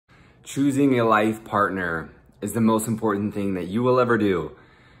Choosing a life partner is the most important thing that you will ever do,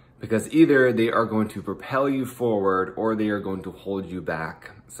 because either they are going to propel you forward or they are going to hold you back.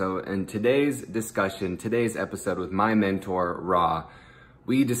 So in today's discussion, today's episode with my mentor, Ra,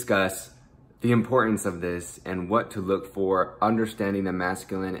 we discuss the importance of this and what to look for, understanding the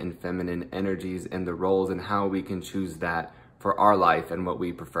masculine and feminine energies and the roles and how we can choose that for our life and what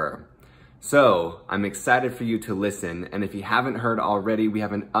we prefer. So I'm excited for you to listen. And if you haven't heard already, we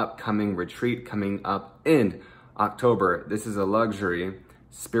have an upcoming retreat coming up in October. This is a luxury,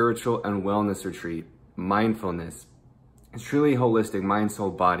 spiritual and wellness retreat, mindfulness. It's truly holistic, mind,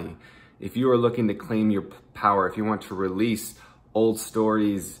 soul, body. If you are looking to claim your power, if you want to release old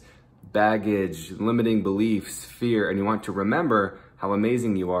stories, baggage, limiting beliefs, fear, and you want to remember how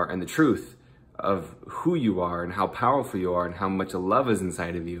amazing you are and the truth of who you are and how powerful you are and how much love is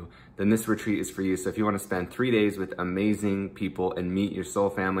inside of you, then this retreat is for you. So if you want to spend 3 days with amazing people and meet your soul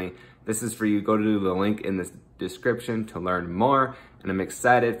family, this is for you. Go to the link in the description to learn more. And I'm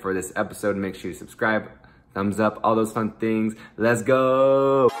excited for this episode. Make sure you subscribe, thumbs up, all those fun things. Let's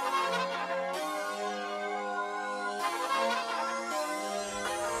go.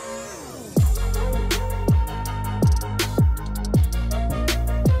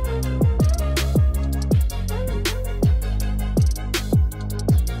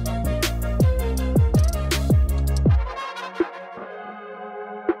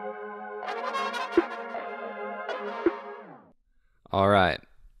 All right,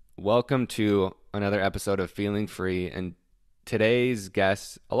 welcome to another episode of Feeling Free. And today's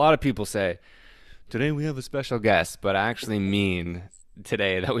guest, a lot of people say, today we have a special guest, but I actually mean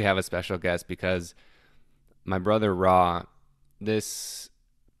today that we have a special guest because my brother Ra, I'm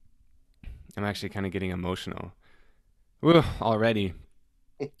actually kind of getting emotional already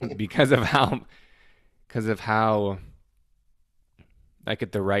because of how, like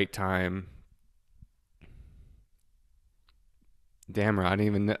at the right time. Damn, Rod, I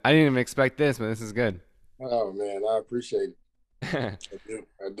didn't even expect this, but this is good. Oh man, I appreciate it.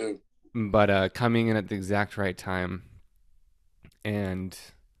 I do. But coming in at the exact right time. And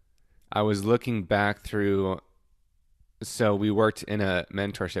I was looking back through, so we worked in a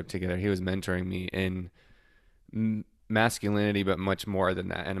mentorship together. He was mentoring me in masculinity, but much more than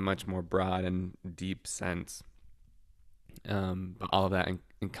that, in a much more broad and deep sense. But all of that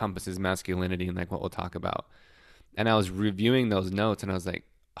encompasses masculinity and like what we'll talk about. And I was reviewing those notes and I was like,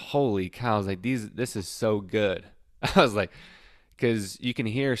 holy cow, I was like, this is so good. I was like, because you can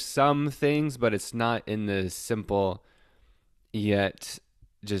hear some things, but it's not in the simple yet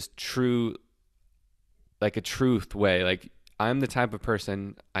just true, like a truth way. Like I'm the type of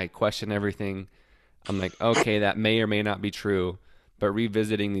person, I question everything. I'm like, okay, that may or may not be true. But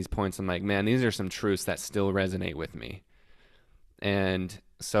revisiting these points, I'm like, man, these are some truths that still resonate with me. And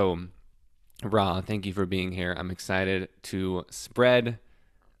so Ra, thank you for being here. I'm excited to spread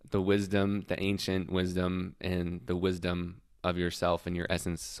the wisdom, the ancient wisdom, and the wisdom of yourself and your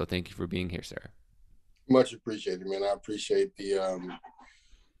essence. So thank you for being here, sir. Much appreciated, man. I appreciate the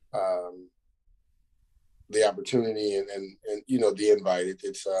opportunity and you know the invite.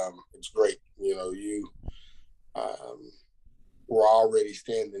 It's great. You know, you were already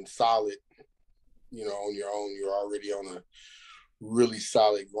standing solid. You know, on your own. You're already on a really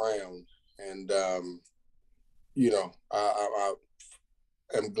solid ground. And, you know, I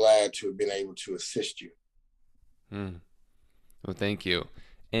am glad to have been able to assist you. Well, thank you.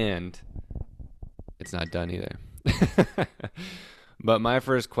 And it's not done either. But my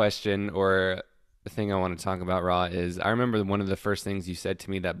first question or the thing I want to talk about, Ra, is I remember one of the first things you said to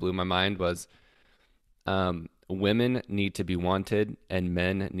me that blew my mind was women need to be wanted and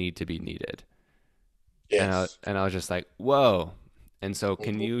men need to be needed. Yes. And I was just like, whoa. And so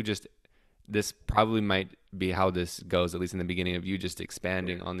can you just... This probably might be how this goes, at least in the beginning, of you just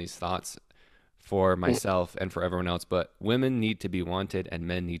expanding on these thoughts for myself and for everyone else. But women need to be wanted and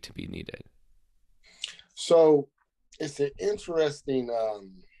men need to be needed. So it's an interesting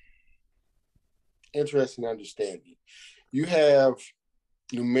understanding. You have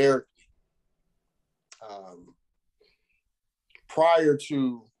numerically, prior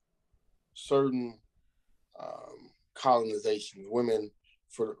to certain colonizations, women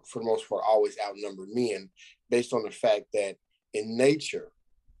for the most part always outnumbered men, based on the fact that in nature,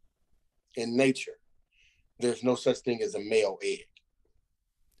 there's no such thing as a male egg.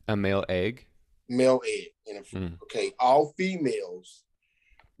 A male egg? Male egg. And okay, all females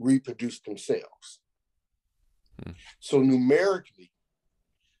reproduce themselves. So numerically,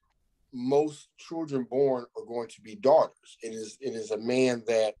 most children born are going to be daughters. It is a man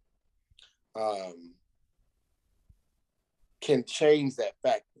that can change that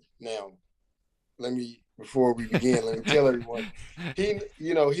factor. Now, before we begin, let me tell everyone, he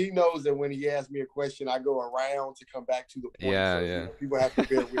knows that when he asks me a question, I go around to come back to the point. Yeah, so, yeah. People have to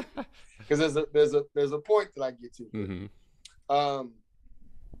bear with me because there's a point that I get to. Mm-hmm.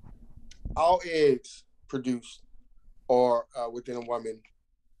 All eggs produced or within a woman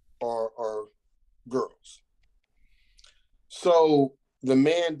are girls. So the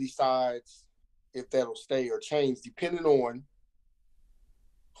man decides if that'll stay or change depending on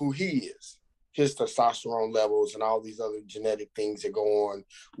who he is, his testosterone levels, and all these other genetic things that go on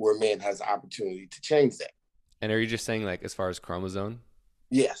where a man has the opportunity to change that. And are you just saying like as far as chromosome?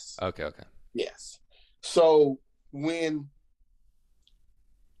 Yes. Okay. Yes. So when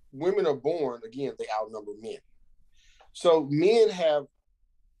women are born, again, they outnumber men. So men have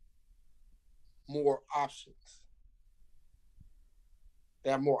more options.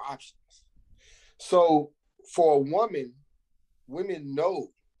 They have more options. So for a woman, women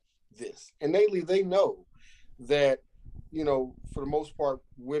know this. Innately, they know that, for the most part,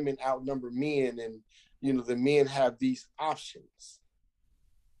 women outnumber men and, the men have these options.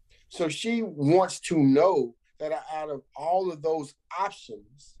 So she wants to know that out of all of those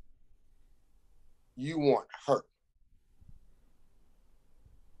options, you want her.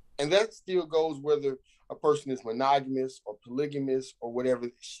 And that still goes whether a person is monogamous or polygamous or whatever,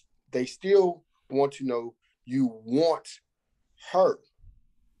 they still want to know you want her.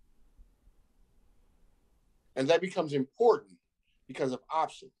 And that becomes important because of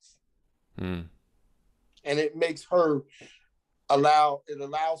options. And it makes her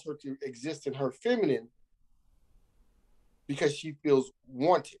allows her to exist in her feminine because she feels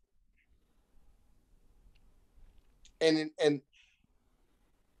wanted. And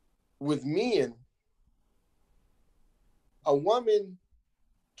with men, a woman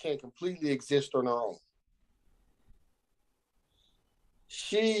can completely exist on her own.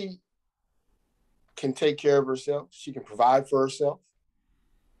 She can take care of herself. She can provide for herself.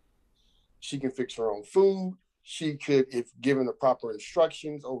 She can fix her own food. She could, if given the proper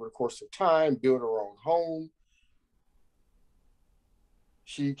instructions over the course of time, build her own home.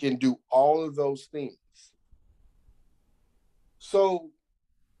 She can do all of those things. So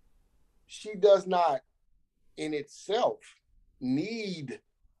she does not in itself need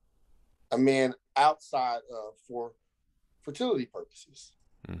a man outside of for fertility purposes.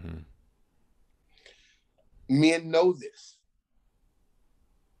 Mm-hmm. Men know this.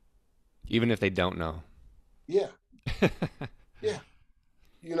 Even if they don't know. Yeah. Yeah.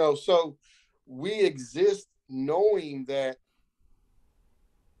 So we exist knowing that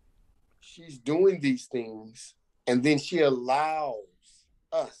she's doing these things, and then she allows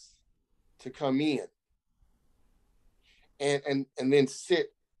us to come in and then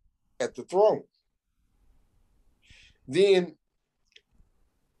sit at the throne. Then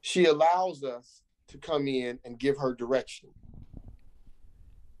she allows us to come in and give her direction.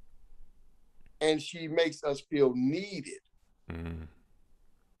 And she makes us feel needed. Mm.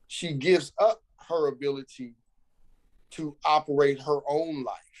 She gives up her ability to operate her own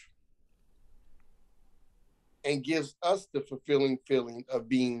life and gives us the fulfilling feeling of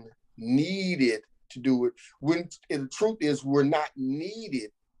being needed to do it, when the truth is we're not needed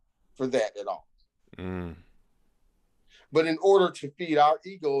for that at all. Mm. But in order to feed our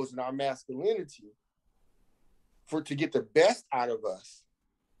egos and our masculinity, to get the best out of us,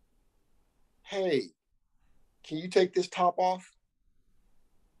 hey, can you take this top off?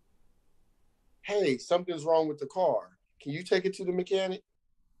 Hey, something's wrong with the car. Can you take it to the mechanic?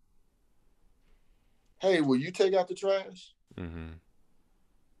 Hey, will you take out the trash? Mm-hmm.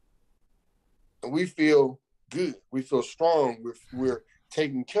 And we feel good. We feel strong. We're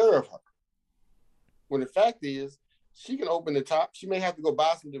taking care of her. When the fact is, she can open the top. She may have to go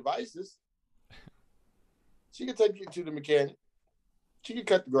buy some devices. She can take it to the mechanic. She can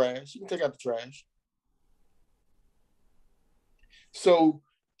cut the grass. She can take out the trash. So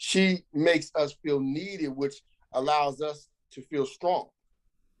she makes us feel needed, which allows us to feel strong.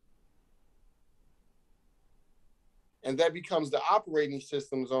 And that becomes the operating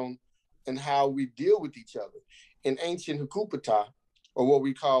systems on and how we deal with each other. In ancient Hakupata, or what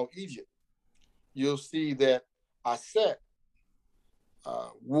we call Egypt, you'll see that Aset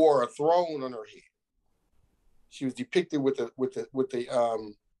wore a throne on her head. She was depicted with a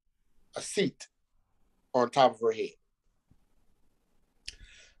seat on top of her head.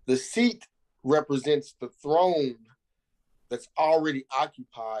 The seat represents the throne that's already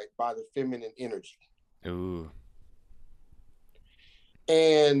occupied by the feminine energy. Ooh.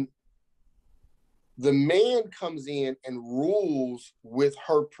 And the man comes in and rules with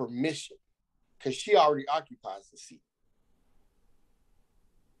her permission because she already occupies the seat.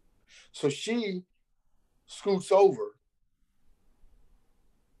 So she scoots over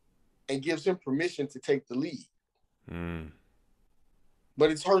and gives him permission to take the lead. Mm.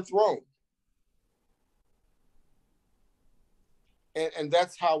 But it's her throne. And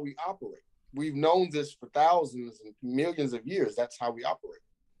that's how we operate. We've known this for thousands and millions of years. That's how we operate.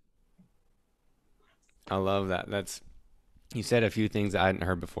 I love that. You said a few things I hadn't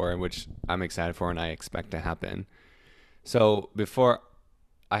heard before, which I'm excited for and I expect to happen. So before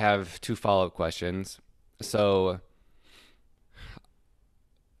I have two follow-up questions. So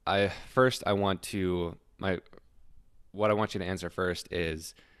I want to what I want you to answer first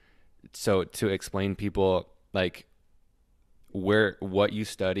is, so to explain people like what you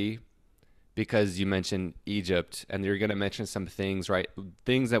study, because you mentioned Egypt and you're going to mention some things, right?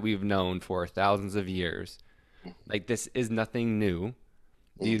 Things that we've known for thousands of years. Like this is nothing new.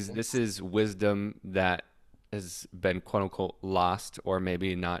 This is wisdom that has been quote unquote lost, or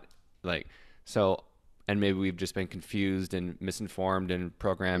maybe not, like, so, and maybe we've just been confused and misinformed and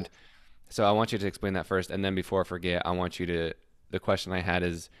programmed. So I want you to explain that first, and then before I forget, I want you to, the question I had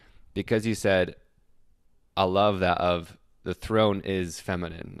is, because you said, I love that of the throne is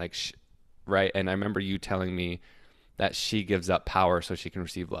feminine, like, right? And I remember you telling me that she gives up power so she can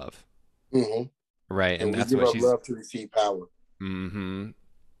receive love, Mm-hmm. right? And And we that's give what up she's, love to receive power. mm-hmm,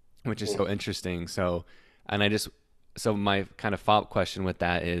 which is so Mm-hmm. interesting. So, and I just, so my kind of follow-up question with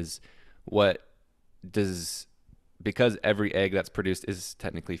that is, what does, because every egg that's produced is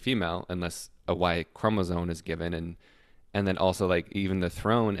technically female unless a Y chromosome is given, and then also like even the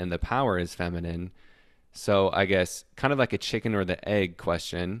throne and the power is feminine. So I guess kind of like a chicken or the egg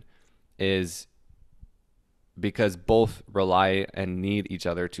question is, because both rely and need each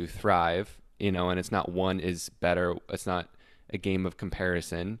other to thrive, and it's not one is better. It's not a game of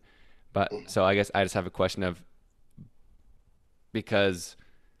comparison. But so I guess I just have a question of, because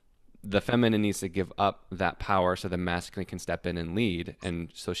the feminine needs to give up that power so the masculine can step in and lead,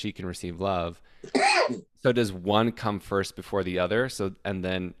 and so she can receive love. So does one come first before the other? So, and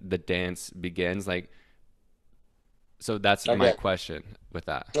then the dance begins, like, so that's I my got question with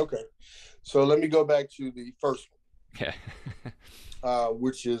that. you. Okay. So let me go back to the first Okay. one,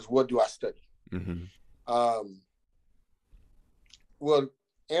 which is, what do I study? Mm-hmm. Um, well,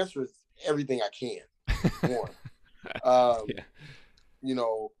 answer is everything I can. One, um, Yeah.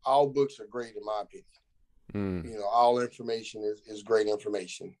 all books are great in my opinion. Mm. All information is great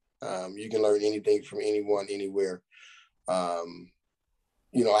information. You can learn anything from anyone, anywhere. Um,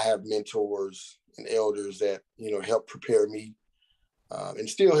 I have mentors and elders that, help prepare me, and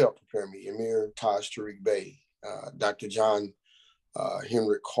still help prepare me. Amir Taj Tariq Bey, Dr. John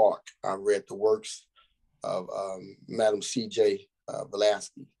Henrik Clark. I read the works of Madam C.J.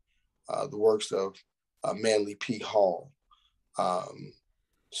 Velasquez, the works of Manly P. Hall.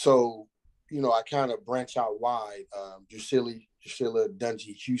 So, I kind of branch out wide. Drusilla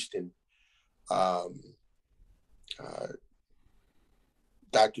Dungy Houston, um, uh,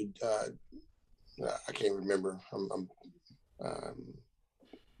 Dr. I can't remember. I'm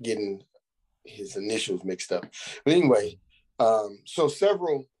getting his initials mixed up. But anyway, so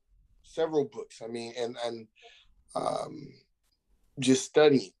several books. I mean, and um, just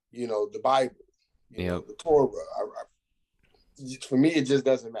studying, the Bible, Yep. the Torah. For me, it just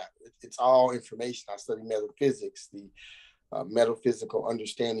doesn't matter. It's all information. I study metaphysics, the metaphysical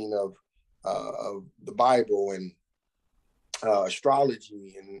understanding of the Bible, and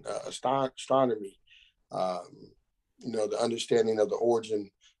astrology and astronomy. The understanding of the origin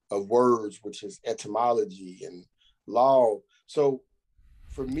of words, which is etymology and law. So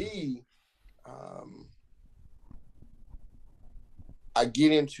for me, I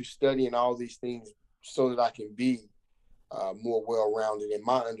get into studying all these things so that I can be more well-rounded in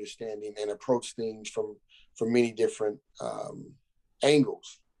my understanding and approach things from many different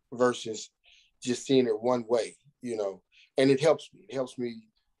angles versus just seeing it one way, and it helps me. It helps me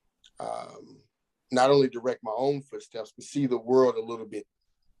not only direct my own footsteps, but see the world a little bit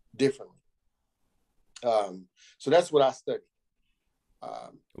differently. So that's what I study.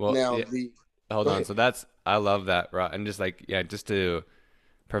 Well, Now yeah, the hold Go on. ahead. So that's, I love that, right? And just like, yeah, just to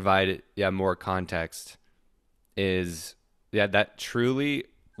provide, yeah, more context is, yeah, that truly,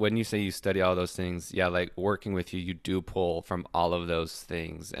 when you say you study all those things, yeah, like working with you, you do pull from all of those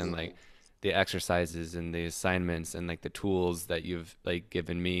things, and like the exercises and the assignments and like the tools that you've like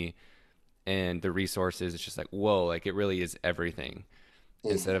given me and the resources. It's just like, whoa, like it really is everything.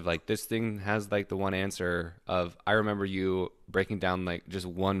 Instead of like, this thing has like the one answer of, I remember you breaking down like just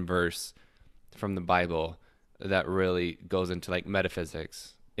one verse from the Bible that really goes into like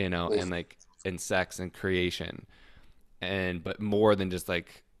metaphysics, and like in sex and creation, and but more than just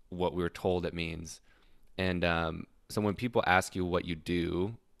like what we're told it means. And so when people ask you what you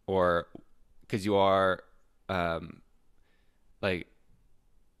do, or because you are um, like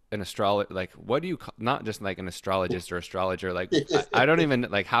an astrologer, like what do you call, not just like an astrologist or astrologer, like I don't even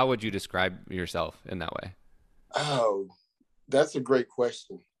like, how would you describe yourself in that way? Oh, that's a great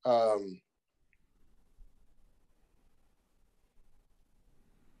question.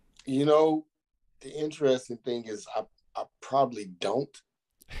 You know, the interesting thing is I probably don't.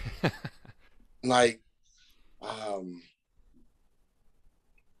 Like, um,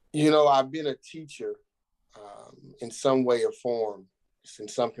 I've been a teacher in some way or form, in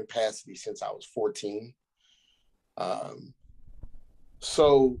some capacity since I was 14. Um,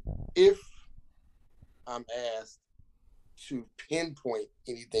 so if I'm asked to pinpoint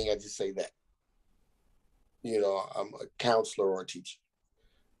anything, I just say that. I'm a counselor or a teacher.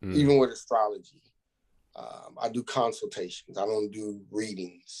 Even with astrology, I do consultations. I don't do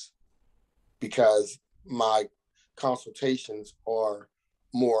readings because my consultations are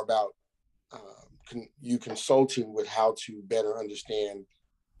more about you consulting with how to better understand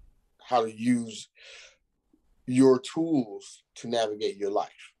how to use your tools to navigate your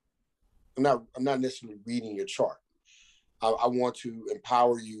life. I'm not necessarily reading your chart. I want to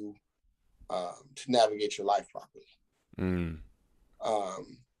empower you to navigate your life properly.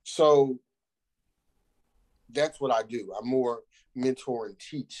 So that's what I do. I more mentor and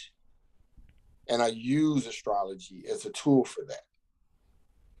teach, and I use astrology as a tool for that.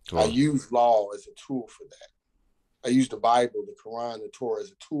 Cool. I use law as a tool for that. I use the Bible, the Quran, the Torah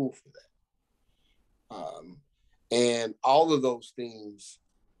as a tool for that. And all of those things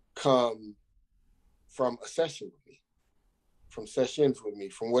come from a session with me, from sessions with me,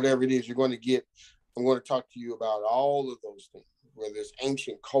 from whatever it is you're going to get. I'm going to talk to you about all of those things, whether it's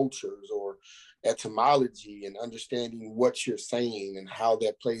ancient cultures or etymology and understanding what you're saying and how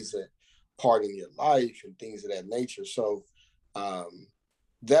that plays a part in your life and things of that nature. So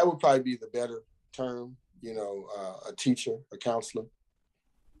that would probably be the better term, a teacher, a counselor.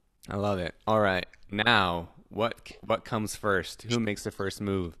 I love it. All right. Now, what comes first? Who makes the first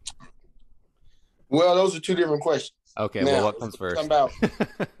move? Well, those are two different questions. Okay, now, well, what comes first? About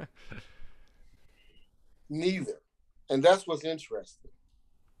neither. And that's what's interesting.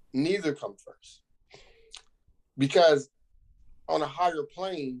 Neither come first. Because on a higher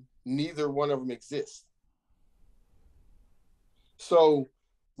plane, neither one of them exists. So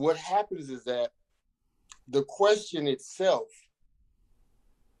what happens is that the question itself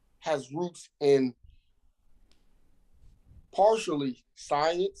has roots in partially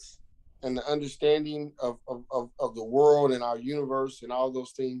science and the understanding of the world and our universe and all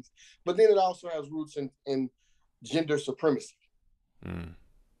those things. But then it also has roots in gender supremacy.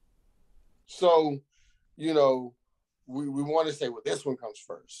 So, we want to say, well, this one comes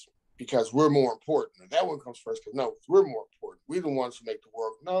first because we're more important. Or that one comes first because, no, we're more important. We're the ones who make the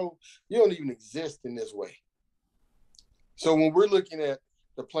world. No, you don't even exist in this way. So when we're looking at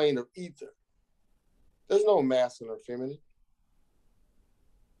the plane of ether, there's no masculine or feminine.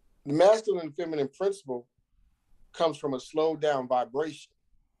 The masculine and feminine principle comes from a slowed down vibration.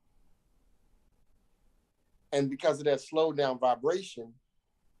 And because of that slowed down vibration,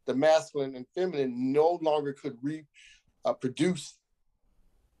 the masculine and feminine no longer could reproduce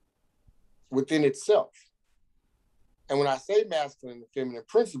within itself. And when I say masculine and feminine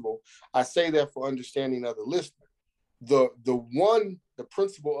principle, I say that for understanding of the listener. The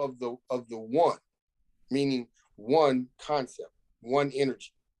principle of the one, meaning one concept, one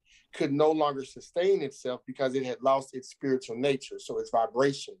energy, could no longer sustain itself because it had lost its spiritual nature. So its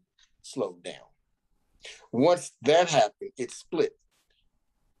vibration slowed down. Once that happened, it split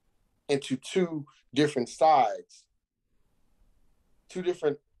into two different sides, two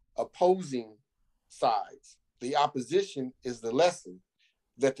different opposing sides. The opposition is the lesson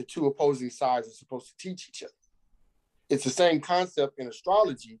that the two opposing sides are supposed to teach each other. It's the same concept in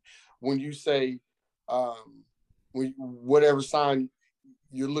astrology when you say, whatever sign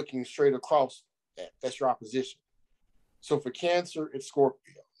you're looking straight across at, that's your opposition. So for Cancer, it's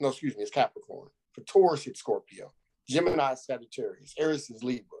Scorpio. No, excuse me, it's Capricorn. For Taurus, it's Scorpio. Gemini is Sagittarius. Aries is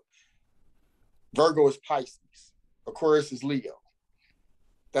Libra. Virgo is Pisces. Aquarius is Leo.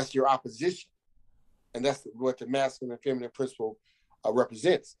 That's your opposition. And that's what the masculine and feminine principle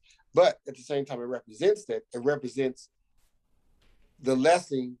represents. But at the same time, it represents the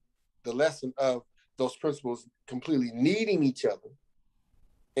lesson of those principles completely needing each other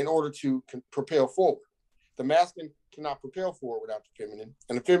in order to propel forward. The masculine cannot propel forward without the feminine,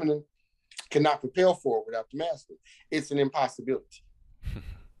 and the feminine cannot propel forward without the masculine. It's an impossibility.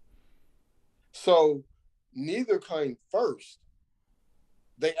 So neither came first.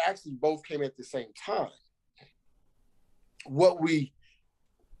 they actually both came at the same time.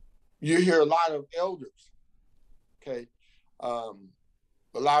 You hear a lot of elders, okay, a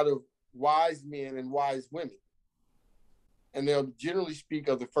lot of wise men and wise women, and they'll generally speak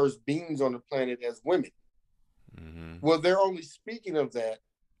of the first beings on the planet as women. Mm-hmm. Well, they're only speaking of that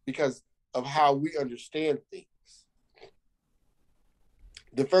because of how we understand things.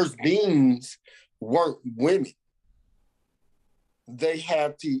 The first beings weren't women. They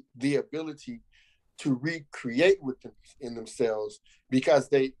have the ability to recreate within themselves because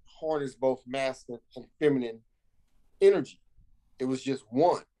they harness both masculine and feminine energy. It was just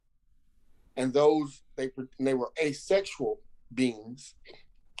one. And they were asexual beings.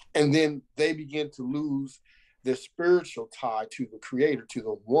 And then they begin to lose their spiritual tie to the creator, to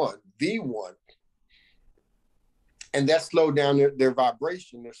the one. And that slowed down their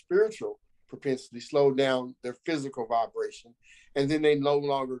vibration, their spiritual propensity, slowed down their physical vibration. And then they no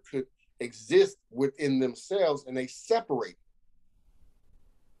longer could exist within themselves, and they separated.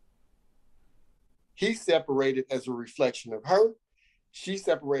 He separated as a reflection of her. She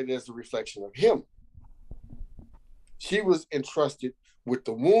separated as a reflection of him. She was entrusted with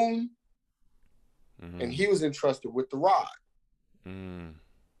the womb, and he was entrusted with the rod. And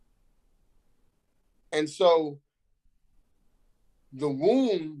so the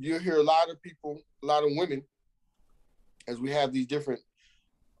womb, you hear a lot of people, a lot of women, as we have these different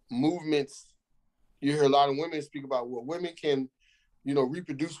movements, you hear a lot of women speak about, well, women can,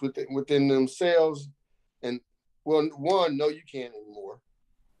 reproduce within themselves. And well, one, no, you can't anymore.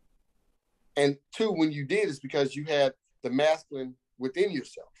 And two, when you did, it's because you had the masculine within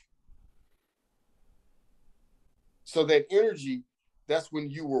yourself. So that energy, that's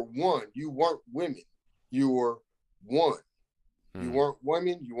when you were one. You weren't women. You were one. You weren't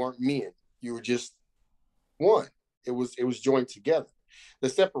women. You weren't men. You were just one. It was joined together. The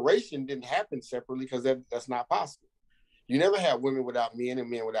separation didn't happen separately because that's not possible. You never had women without men and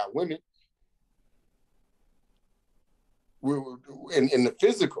men without women. We were in the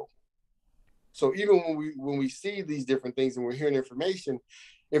physical. So even when we see these different things and we're hearing information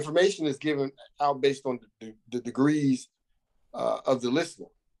is given out based on the degrees of the listener.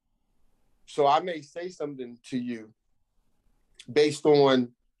 So I may say something to you based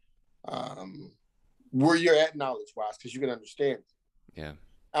on where you're at knowledge-wise, because you can understand it. Yeah.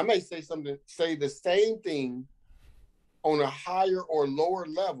 I may say the same thing on a higher or lower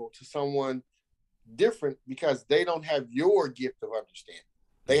level to someone different because they don't have your gift of understanding.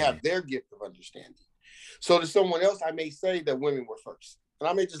 They have their gift of understanding. So to someone else, I may say that women were first. And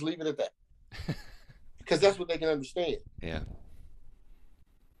I may just leave it at that. Because that's what they can understand. Yeah.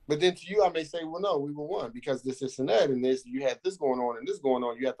 But then to you, I may say, well, no, we were one because this, and that, and this, you had this going on and this going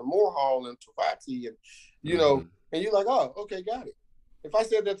on. You had the Moore Hall and Tavati and, and you're like, oh, okay, got it. If I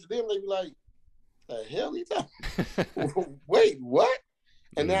said that to them, they'd be like, the hell you talking? Wait, what?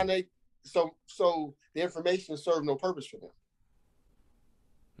 And now so the information served no purpose for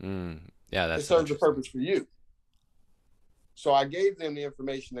them. Yeah, it served a purpose for you. So I gave them the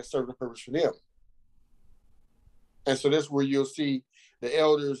information that served a purpose for them. And so that's where you'll see the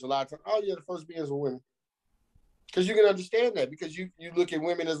elders a lot of times, oh yeah, the first beings were women. Because you can understand that because you look at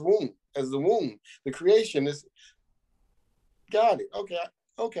women as the womb. The creation is, got it.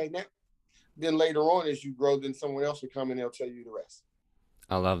 Okay, now. Then later on as you grow, then someone else will come and they'll tell you the rest.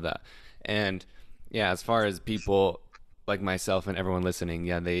 I love that. And yeah, as far as people like myself and everyone listening,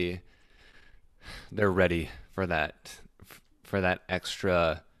 yeah, they're ready for that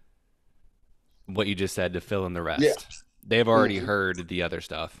extra, what you just said, to fill in the rest. Yeah. They've already heard the other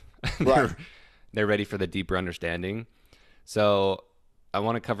stuff. Right. They're ready for the deeper understanding. So I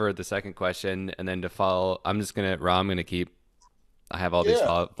want to cover the second question, and then to follow, I have all these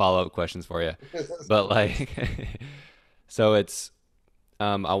follow-up questions for you. But like, so it's,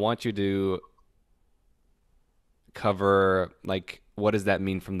 I want you to cover, like, what does that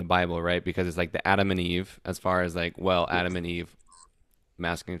mean from the Bible, right? Because it's like the Adam and Eve, as far as like, well, Adam and Eve,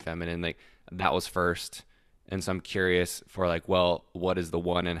 masculine and feminine, like that was first. And so I'm curious for like, well, what is the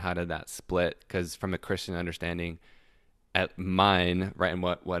one and how did that split? Because from a Christian understanding, at mine, right, and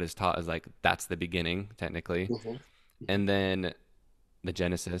what is taught is like, that's the beginning, technically. And then the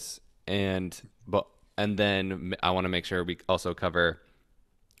Genesis, and then I want to make sure we also cover,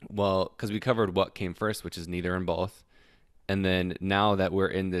 well, because we covered what came first, which is neither and both. And then now that we're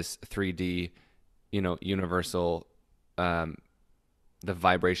in this 3D, universal, the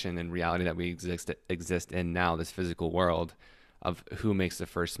vibration and reality that we exist in now, this physical world, of who makes the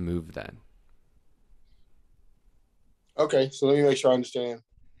first move then. Okay, so let me make sure I understand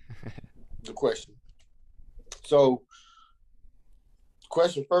the question. So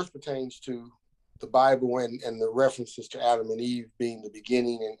question first pertains to the Bible and the references to Adam and Eve being the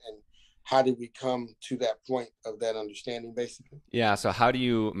beginning, and how did we come to that point of that understanding, basically? Yeah. So how do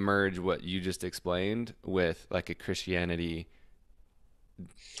you merge what you just explained with like a Christianity?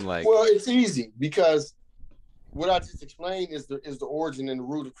 Well, it's easy, because what I just explained is the origin and the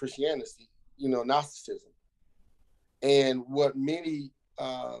root of Christianity, Gnosticism. And what many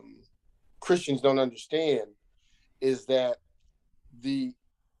Christians don't understand is that the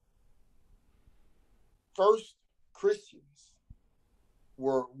first Christians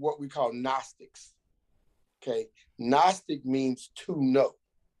were what we call Gnostics. Okay, Gnostic means to know,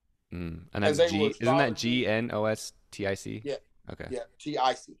 and that's G. Isn't that Gnostic? Yeah. Okay. Yeah,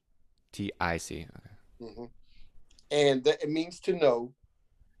 TIC. TIC. Okay. Mm-hmm. And it means to know,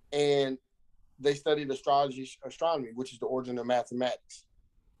 and they studied astronomy, which is the origin of mathematics.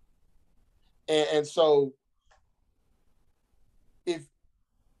 And so, if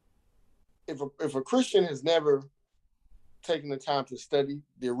a Christian has never taken the time to study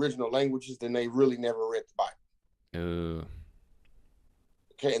the original languages, then they really never read the Bible. Ooh.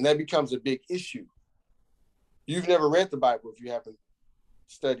 Okay, and that becomes a big issue. You've never read the Bible if you haven't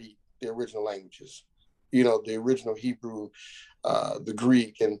studied the original languages. The original Hebrew, the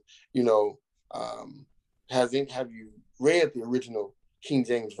Greek, and have you read the original King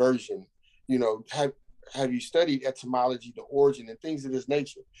James Version? Have you studied etymology, the origin, and things of this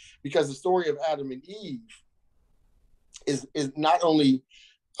nature? Because the story of Adam and Eve is not only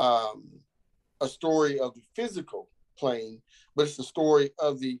a story of the physical plane, but it's the story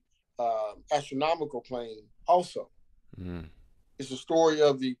of the astronomical plane also. Mm. It's a story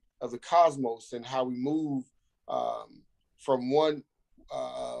of the cosmos and how we move from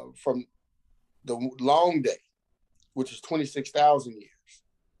the long day, which is 26,000 years.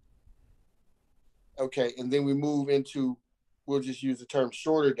 Okay, and then we move into, we'll just use the term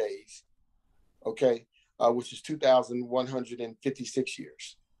shorter days, okay, which is 2,156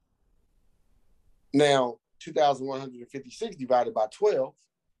 years. Now, 2,156 divided by 12,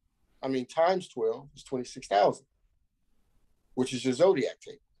 times 12 is 26,000, which is your zodiac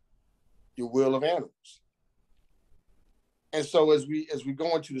table, your wheel of animals. And so as we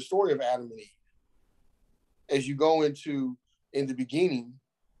go into the story of Adam and Eve, as you go into, in the beginning,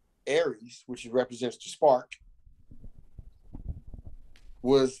 Aries, which represents the spark,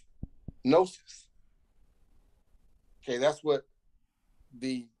 was gnosis. Okay, that's what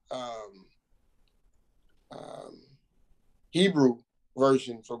the Hebrew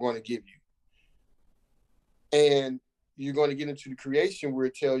versions are going to give you. And you're going to get into the creation where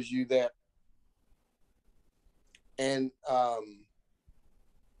it tells you that, and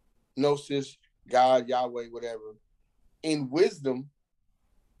gnosis, God, Yahweh, whatever, in wisdom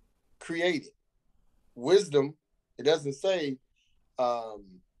created. Wisdom, it doesn't say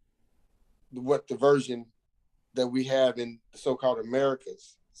what the version that we have in the so-called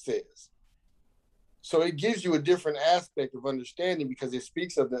Americas says. So it gives you a different aspect of understanding, because it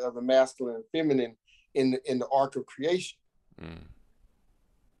speaks of the masculine and feminine in the arc of creation. Mm.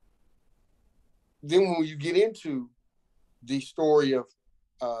 Then when you get into the story of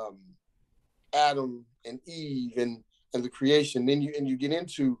Adam and Eve and the creation, then you get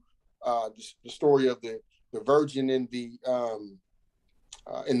into the story of the virgin in the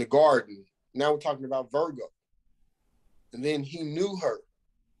garden. Now we're talking about Virgo. And then he knew her.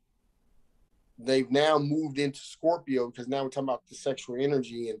 They've now moved into Scorpio, because now we're talking about the sexual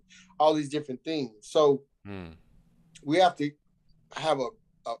energy and all these different things. So we have to have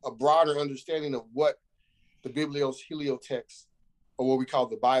a broader understanding of what the Biblios Heliotext, or what we call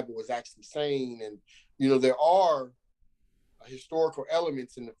the Bible, is actually saying. And, there are historical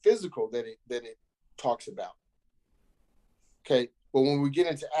elements in the physical that it talks about. Okay. But when we get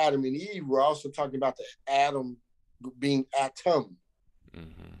into Adam and Eve, we're also talking about the Adam being atom.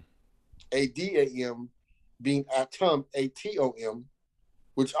 Mm-hmm. A-D-A-M being atom, A-T-O-M,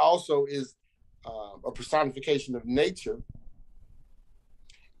 which also is a personification of nature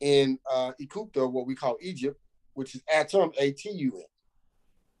in Ikuta, what we call Egypt, which is atom, A-T-U-M.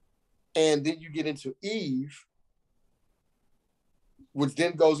 And then you get into Eve, which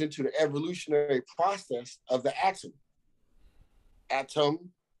then goes into the evolutionary process of the atom.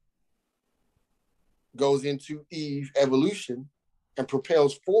 Atom goes into Eve evolution and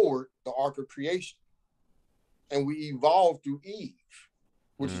propels forward the arc of creation. And we evolve through Eve,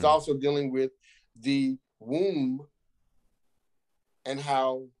 which is also dealing with the womb and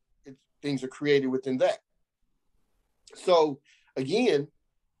how things are created within that. So again,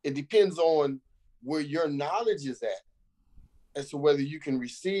 it depends on where your knowledge is at as to whether you can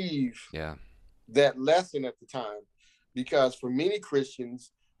receive that lesson at the time. because for many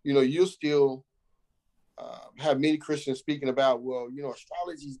Christians, you'll still have many Christians speaking about, well,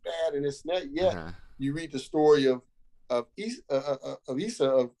 astrology is bad and it's not. Yet you read the story of Jesus,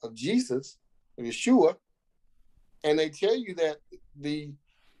 of Jesus, of Yeshua, and they tell you that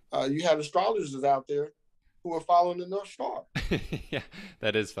you have astrologers out there who are following the North Star. Yeah,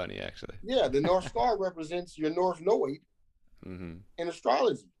 that is funny, actually. Yeah, the North Star represents your North Node in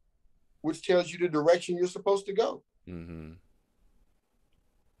astrology, which tells you the direction you're supposed to go.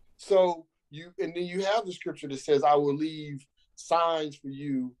 So then you have the scripture that says, "I will leave signs for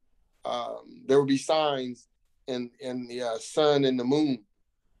you." There will be signs in the sun and the moon.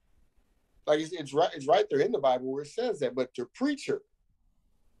 Like it's right there in the Bible where it says that. But your preacher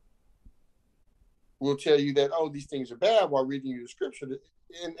will tell you that, oh, these things are bad while reading you the scripture.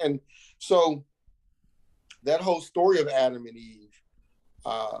 And so that whole story of Adam and Eve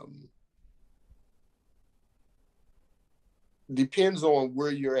depends on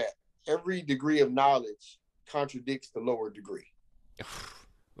where you're at. Every degree of knowledge contradicts the lower degree.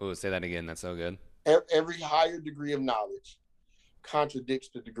 Oh, say that again. That's so good. Every higher degree of knowledge contradicts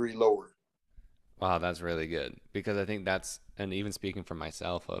the degree lower. Wow, that's really good. Because I think and even speaking for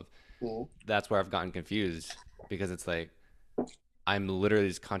myself, that's where I've gotten confused. Because it's like, I'm literally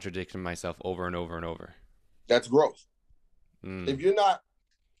just contradicting myself over and over and over. That's growth. If you're not,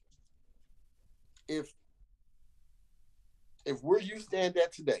 if where you stand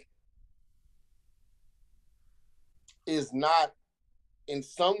at today is not in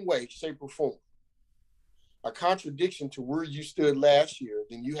some way, shape, or form a contradiction to where you stood last year,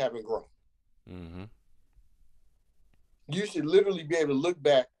 then you haven't grown. You should literally be able to look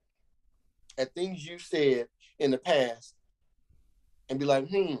back at things you said in the past and be like,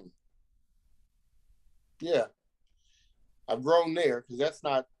 yeah, I've grown there, because that's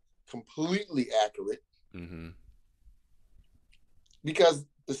not completely accurate. Because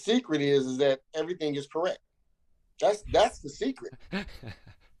the secret is that everything is correct. That's the secret.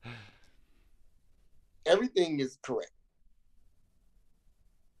 Everything is correct.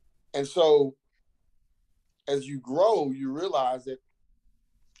 And so as you grow, you realize that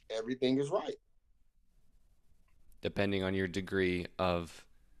everything is right. Depending on your degree of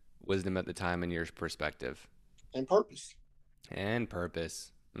wisdom at the time and your perspective. And purpose. Yeah.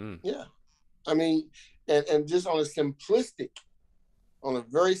 I mean, and just in a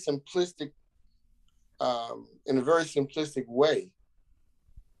very simplistic way,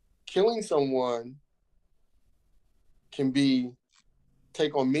 killing someone can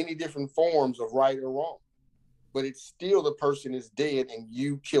take on many different forms of right or wrong, but it's still the person is dead and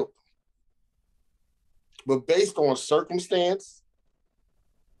you killed them. But based on circumstance,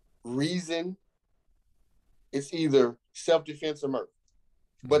 reason, it's either self-defense or murder,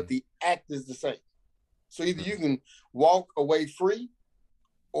 but the act is the same. So either you can walk away free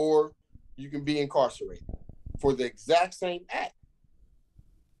or you can be incarcerated for the exact same act.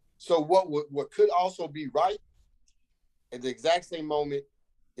 So what could also be right at the exact same moment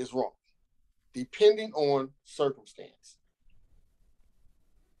is wrong, depending on circumstance.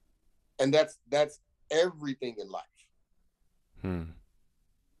 And that's everything in life.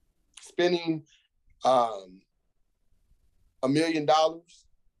 Spending $1 million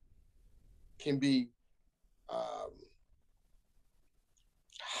can be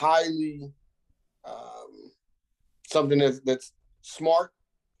highly something that's smart,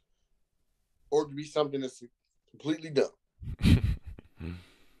 or it could be something that's completely dumb.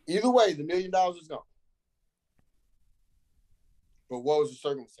 Either way, the $1 million is gone. But what was the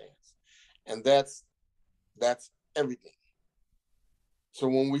circumstance? And that's everything. So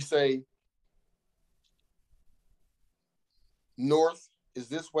when we say north is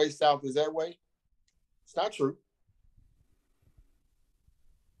this way, south is that way, it's not true.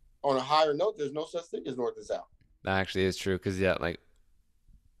 On a higher note, there's no such thing as north and south. That actually is true, because like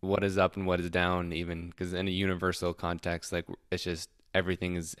what is up and what is down, even because in a universal context, like it's just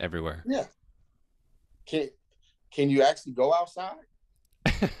everything is everywhere. Yeah. Can you actually go outside?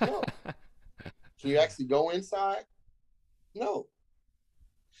 No. Can you actually go inside? No.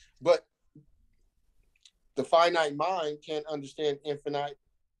 But the finite mind can't understand infinite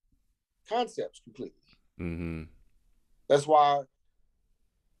concepts completely. That's why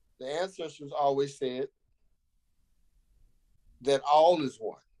the ancestors always said that all is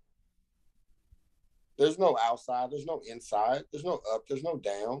one. There's no outside, there's no inside, there's no up, there's no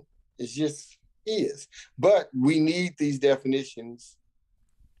down. It just is. But we need these definitions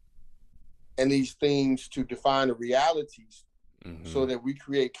and these things to define the realities, so that we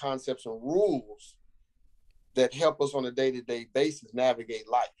create concepts and rules that help us on a day-to-day basis navigate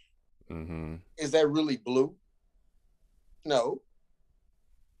life. Is that really blue? No,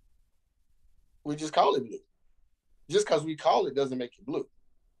 we just call it blue. Just because we call it doesn't make it blue.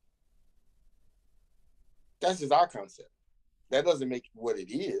 That's just our concept. That doesn't make it what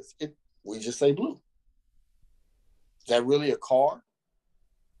it is. We just say blue. Is that really a car?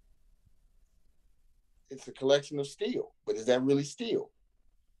 It's a collection of steel, but is that really steel?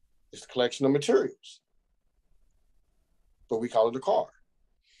 It's a collection of materials, but we call it a car.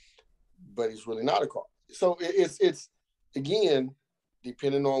 But it's really not a car. So it's again,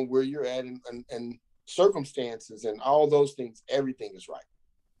 depending on where you're at and circumstances and all those things, everything is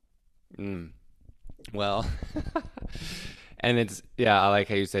right. Well, and it's, yeah, I like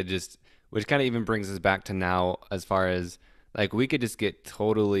how you said just, which kind of even brings us back to now as far as like we could just get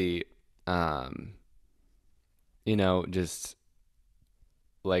totally, just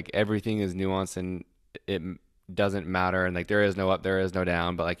like everything is nuanced and it doesn't matter. And like there is no up, there is no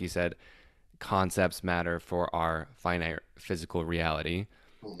down. But like you said, concepts matter for our finite physical reality.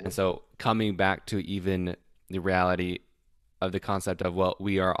 Mm-hmm. And so coming back to even the reality of the concept of, well,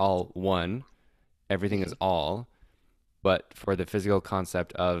 we are all one, everything is all, but for the physical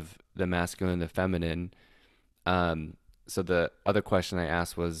concept of the masculine and the feminine. So the other question I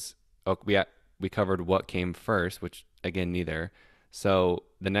asked was, we covered what came first, which again, neither. So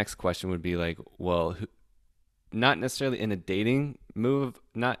the next question would be like, well, not necessarily in a dating move,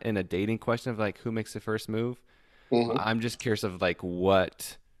 not in a dating question of like who makes the first move. Mm-hmm. I'm just curious of like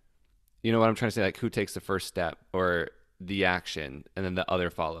what I'm trying to say, like who takes the first step or the action and then the other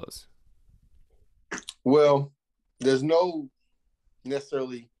follows. Well, there's no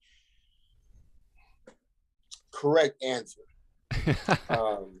necessarily correct answer.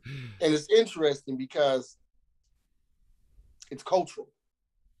 And it's interesting because it's cultural.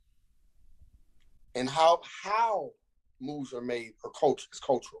 And how moves are made are it's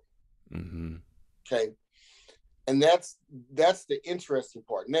cultural. Mm-hmm. Okay. And that's the interesting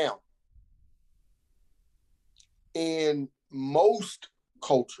part. Now, in most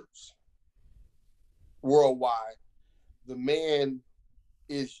cultures worldwide, the man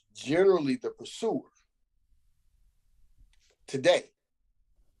is generally the pursuer. Today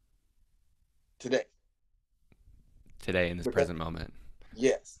in this present moment.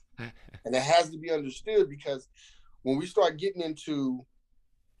 Yes. And it has to be understood because when we start getting into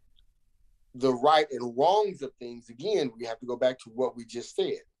the right and wrongs of things, again, we have to go back to what we just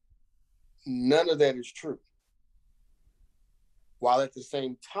said. None of that is true. While at the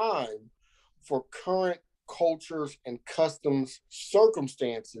same time, for current cultures and customs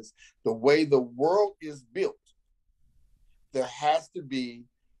circumstances, the way the world is built, there has to be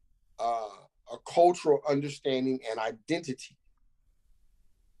a cultural understanding and identity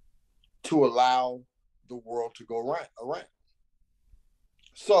to allow the world to go around.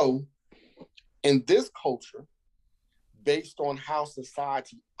 So in this culture, based on how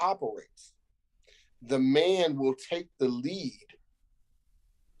society operates, the man will take the lead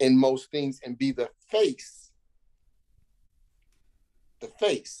in most things and be the face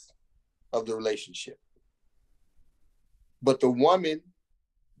of the relationship. But the woman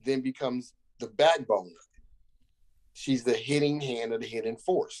then becomes the backbone of it. She's the hidden hand of the hidden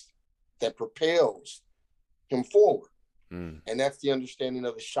force that propels him forward. Mm. And that's the understanding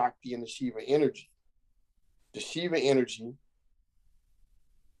of the Shakti and the Shiva energy. The Shakti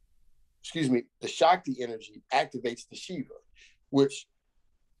energy activates the Shiva, which,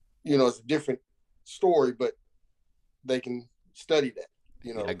 is a different story, but they can study that,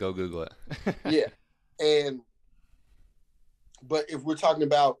 Yeah, go Google it. Yeah. But if we're talking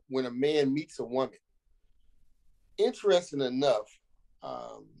about when a man meets a woman, interesting enough,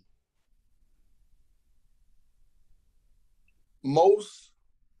 most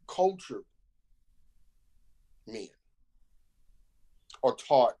cultured men are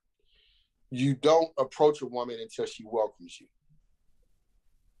taught you don't approach a woman until she welcomes you.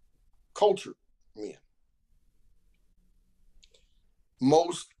 Cultured men.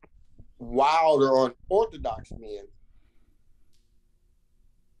 Most wild or unorthodox men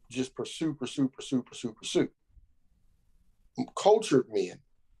just pursue. Cultured men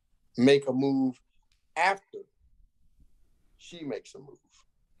make a move after she makes a move.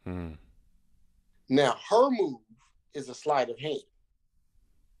 Hmm. Now, her move is a sleight of hand.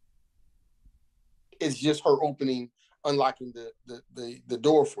 It's just her unlocking the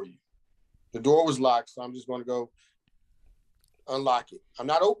door for you. The door was locked, so I'm just going to go unlock it. I'm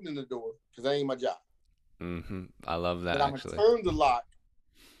not opening the door because that ain't my job. Mm-hmm. I love that. But I'm going to turn the lock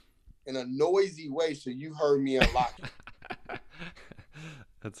in a noisy way so you heard me unlock it.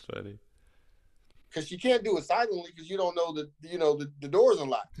 That's funny. Because she can't do it silently because you don't know the door's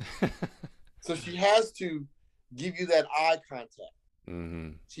unlocked. So she has to give you that eye contact.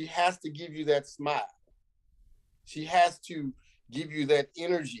 Mm-hmm. She has to give you that smile. She has to give you that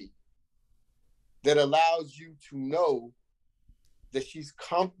energy that allows you to know that she's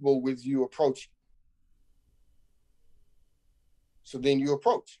comfortable with you approaching. So then you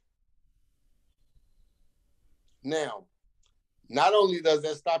approach. Now, not only does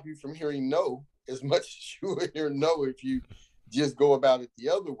that stop you from hearing no as much as you would hear no if you just go about it the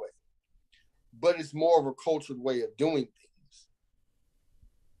other way, but it's more of a cultured way of doing things.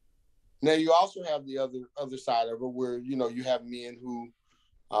 Now, you also have the other side of it where, you know, you have men who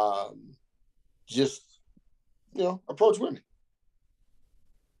just, you know, approach women.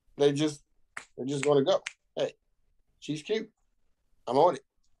 They're just going to go, hey, she's cute, I'm on it.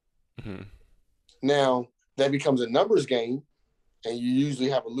 Mm-hmm. Now, that becomes a numbers game, and you usually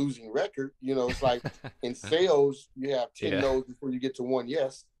have a losing record. You know, it's like in sales, you have 10 no's before you get to one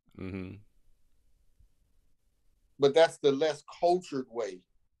yes. Mm-hmm. But that's the less cultured way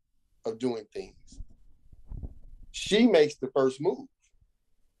of doing things. She makes the first move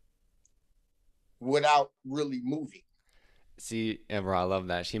without really moving. See, Amber, I love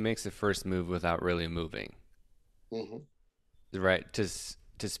that. She makes the first move without really moving. Mm-hmm. Right.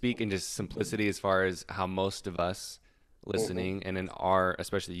 To speak in just simplicity as far as how most of us listening and in our,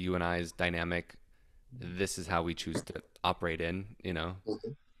 especially you and I's dynamic, this is how we choose to operate in, you know?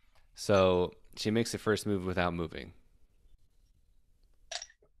 Mm-hmm. So she makes the first move without moving.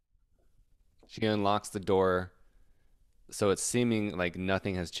 She unlocks the door. So it's seeming like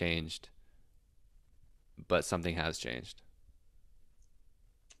nothing has changed, but something has changed.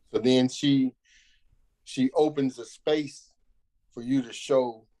 So then she opens a space for you to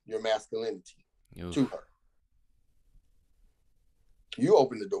show your masculinity to her. You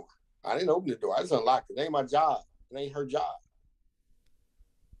open the door. I didn't open the door. I just unlocked it. It ain't my job. It ain't her job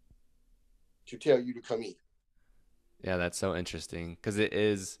to tell you to come in. Yeah, that's so interesting because it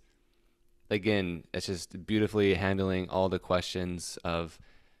is, again, it's just beautifully handling all the questions of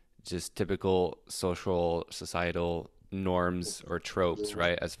just typical social, societal norms or tropes,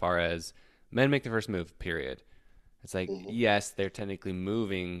 right? As far as men make the first move, period. It's like, yes, they're technically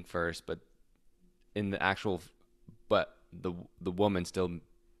moving first, but in the actual, but the woman still,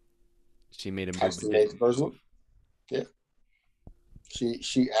 she made a move. Actually made the first move. Yeah.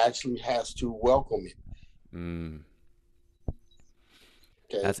 She actually has to welcome it.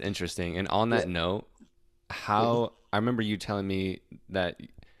 Okay. That's interesting. And on that note, how I remember you telling me that,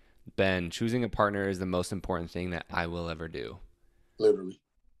 Ben, choosing a partner is the most important thing that I will ever do. Literally.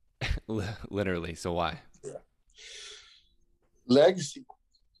 Literally. So why? Yeah. Legacy.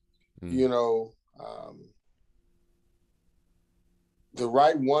 You know, the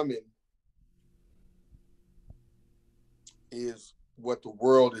right woman is what the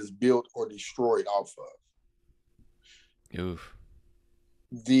world is built or destroyed off of. Oof.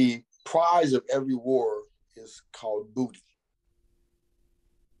 The prize of every war is called booty.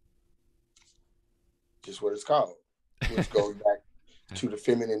 Just what it's called, which goes back to the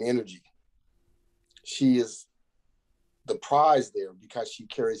feminine energy. She is the prize there because she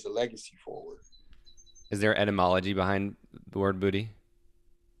carries a legacy forward. Is there etymology behind the word booty?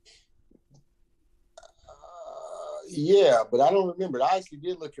 Yeah, but I don't remember. I actually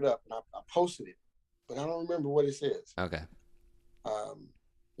did look it up and I posted it, but I don't remember what it says. Okay.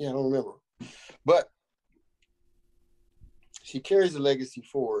 Yeah, I don't remember. But she carries the legacy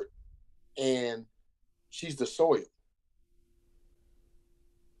forward, and she's the soil.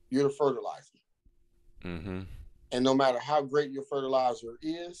 You're the fertilizer. Mm-hmm. And no matter how great your fertilizer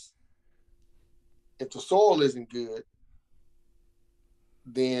is, if the soil isn't good,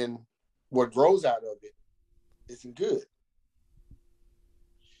 then what grows out of it isn't good.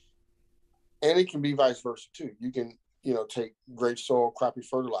 And it can be vice versa too. You can, you know, take great soil, crappy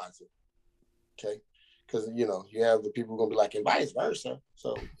fertilizer. Okay. Because, you know, you have the people who are going to be like, and vice versa.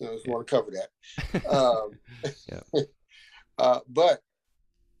 So, you know, just want to cover that. But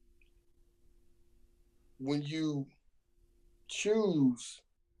when you choose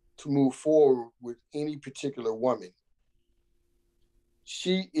to move forward with any particular woman,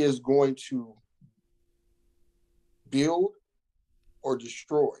 she is going to build or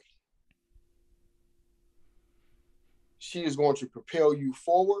destroy. She is going to propel you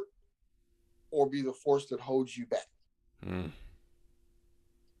forward or be the force that holds you back.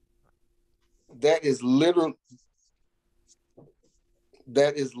 That is literally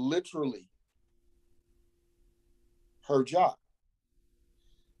her job.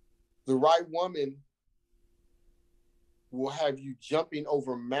 The right woman will have you jumping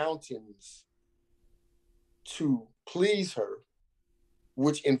over mountains to please her,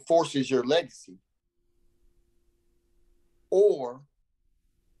 which enforces your legacy. or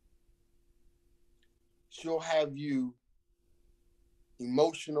she'll have you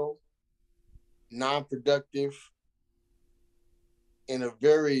emotional, non-productive, in a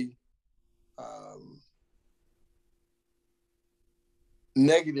very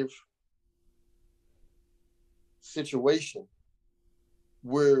negative situation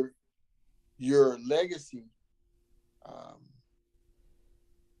where your legacy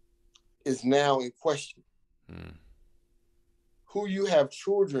is now in question. Who you have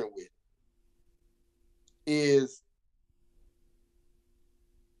children with is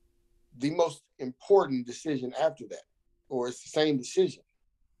the most important decision after that, or it's the same decision.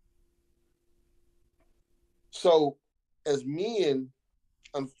 So as men,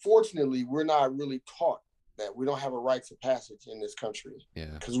 unfortunately, we're not really taught that. We don't have a rites of passage in this country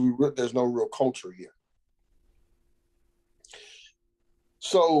because there's no real culture here.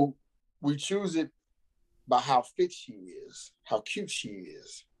 So we choose it by how fit she is, how cute she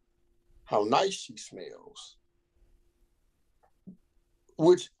is, how nice she smells,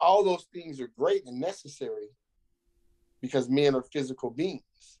 which all those things are great and necessary because men are physical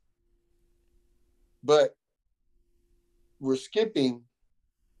beings. But we're skipping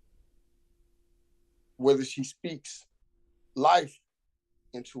whether she speaks life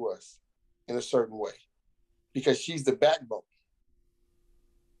into us in a certain way, because she's the backbone.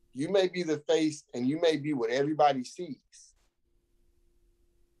 You may be the face and you may be what everybody sees,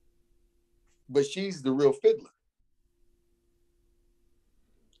 but she's the real fiddler.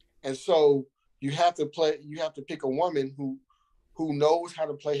 And so you have to pick a woman who knows how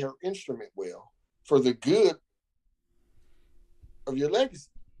to play her instrument well for the good of your legacy.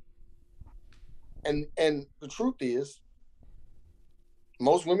 And the truth is,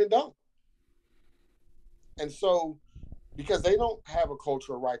 most women don't. And so, because they don't have a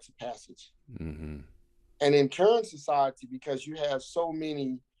culture of rites of passage. And in current society, because you have so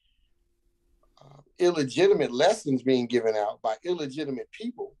many illegitimate lessons being given out by illegitimate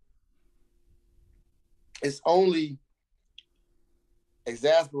people, it's only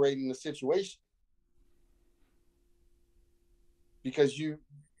exasperating the situation. Because you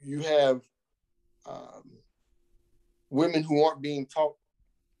have women who aren't being taught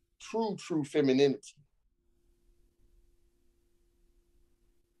true femininity.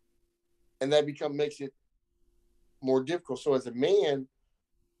 And that makes it more difficult. So as a man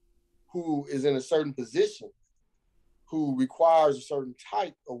who is in a certain position, who requires a certain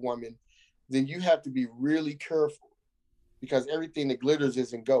type of woman, then you have to be really careful, because everything that glitters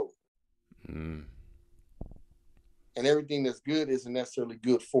isn't gold. And everything that's good isn't necessarily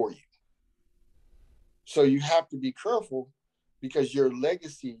good for you. So you have to be careful, because your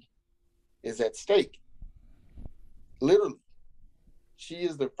legacy is at stake. Literally. She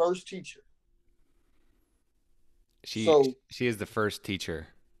is the first teacher. She is the first teacher.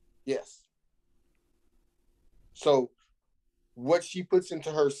 Yes. So what she puts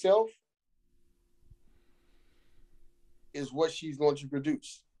into herself is what she's going to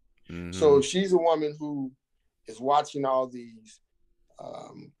produce. So if she's a woman who is watching all these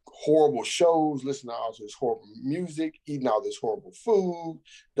horrible shows, listening to all this horrible music, eating all this horrible food,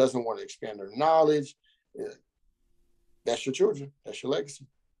 doesn't want to expand her knowledge, that's your children. That's your legacy.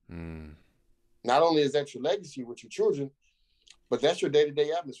 Not only is that your legacy with your children, but that's your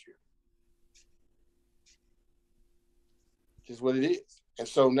day-to-day atmosphere. Is what it is. And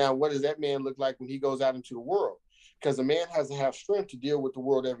so now, what does that man look like when he goes out into the world? Because a man has to have strength to deal with the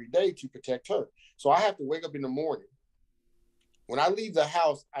world every day to protect her. So I have to wake up in the morning. When I leave the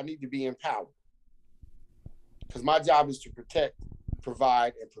house, I need to be empowered, because my job is to protect,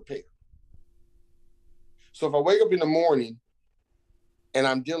 provide, and prepare. So if I wake up in the morning and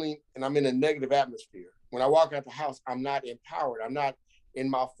I'm in a negative atmosphere, when I walk out the house, I'm not empowered. I'm not in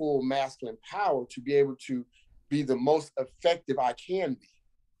my full masculine power to be able to be the most effective I can be.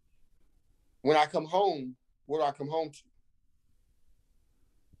 When I come home, what do I come home to?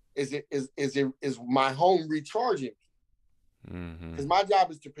 Is my home recharging me? Because my job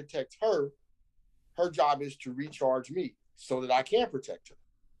is to protect her. Her job is to recharge me so that I can protect her.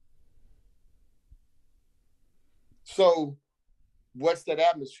 So what's that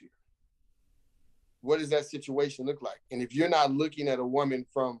atmosphere? What does that situation look like? And if you're not looking at a woman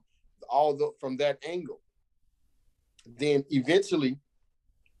from that angle, then eventually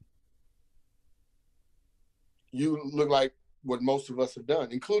you look like what most of us have done,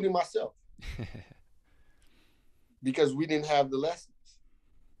 including myself, because we didn't have the lessons.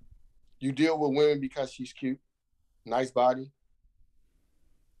 You deal with women because she's cute, nice body,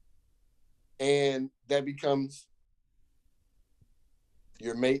 and that becomes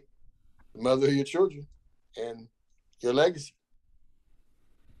your mate, the mother of your children, and your legacy.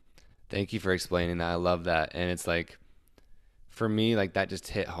 Thank you for explaining that. I love that. And it's like, for me, like that just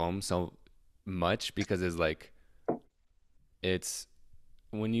hit home so much because it's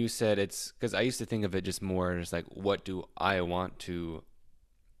when you said it's because I used to think of it just more as like, what do I want to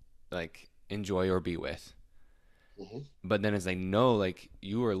like enjoy or be with? Mm-hmm. But then it's like, no, like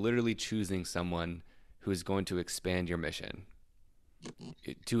you are literally choosing someone who is going to expand your mission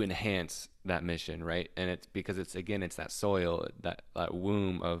to enhance that mission, right? And it's because it's again, it's that soil, that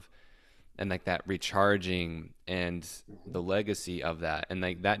womb of, and like that recharging and the legacy of that, and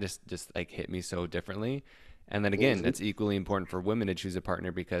like that just like hit me so differently. And then again, Mm-hmm. that's equally important for women to choose a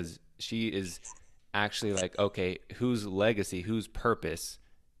partner because she is actually like, okay, whose legacy, whose purpose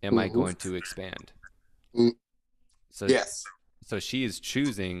am I Mm-hmm. going to expand? Mm-hmm. So Yes. so she is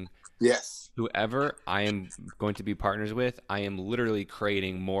choosing Yes. whoever I am going to be partners with. I am literally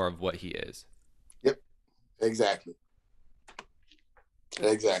creating more of what he is. Yep. Exactly.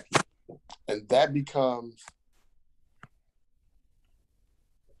 Exactly. And that becomes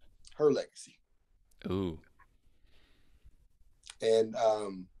her legacy. Ooh. And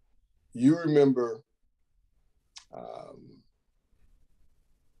you remember um,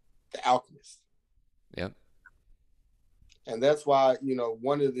 The Alchemist. Yep. And that's why,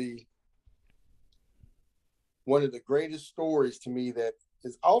 one of the greatest stories to me that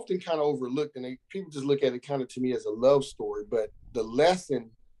is often kind of overlooked, and people just look at it kind of to me as a love story, but the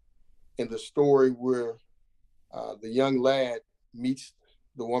lesson in the story where the young lad meets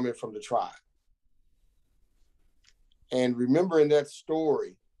the woman from the tribe. And remember in that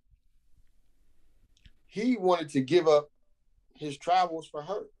story, he wanted to give up his travels for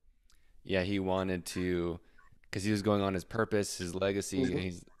her. Yeah, he wanted to, because he was going on his purpose, his legacy, and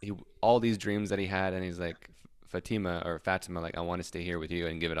Mm-hmm. he all these dreams that he had, and he's like, Fatima, like I want to stay here with you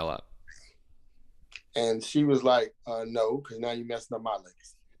and give it all up. And she was like, no, because now you're messing up my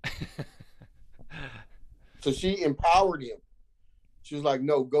legacy. So she empowered him. She was like,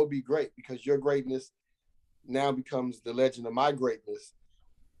 no, go be great because your greatness now becomes the legend of my greatness.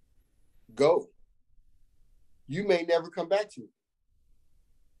 Go. You may never come back to me.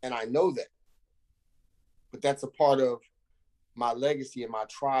 And I know that. But that's a part of my legacy and my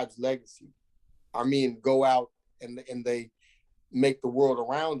tribe's legacy. Our men go out and they make the world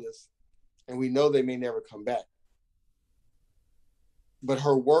around us, and we know they may never come back. But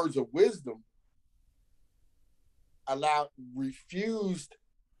her words of wisdom refused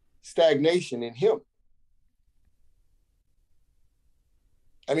stagnation in him.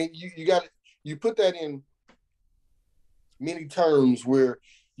 I mean, you put that in many terms where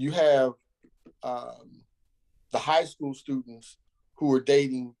you have um, the high school students who are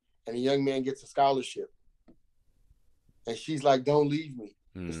dating, and a young man gets a scholarship, and she's like, "Don't leave me,"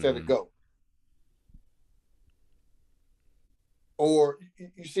 instead of Mm. go. Or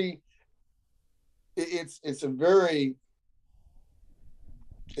you see, it's a very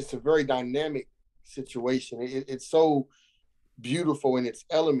dynamic situation. It's so beautiful in its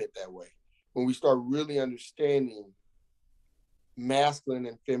element that way. When we start really understanding masculine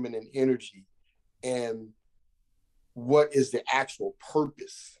and feminine energy and what is the actual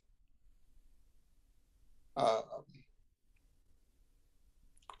purpose uh,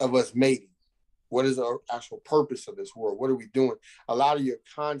 of us mating. What is our actual purpose of this world? What are we doing? A lot of your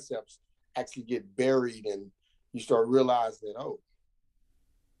concepts actually get buried, and you start realizing that, oh,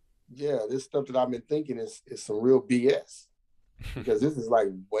 yeah, this stuff that I've been thinking is some real BS because this is like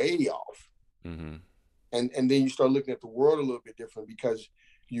way off. Mm-hmm. And then you start looking at the world a little bit different because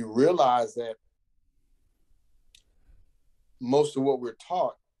you realize that most of what we're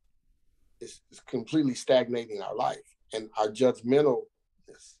taught is completely stagnating our life, and our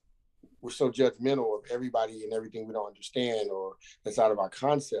judgmentalness. We're so judgmental of everybody and everything we don't understand or that's out of our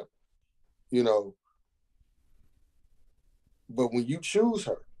concept, you know. But when you choose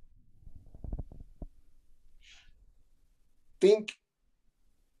her, think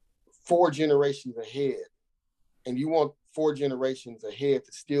 4 generations ahead, and you want 4 generations ahead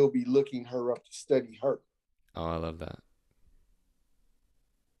to still be looking her up to study her. Oh, I love that.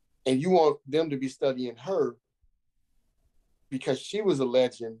 And you want them to be studying her because she was a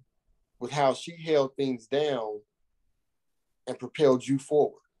legend with how she held things down and propelled you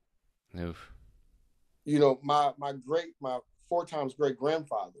forward. Oof. You know, my 4 times great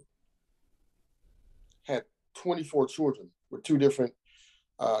grandfather had 24 children with two different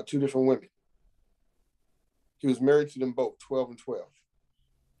women. He was married to them both, 12 and 12.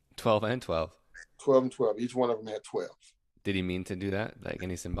 12 and 12. 12 and 12. Each one of them had 12. Did he mean to do that? Like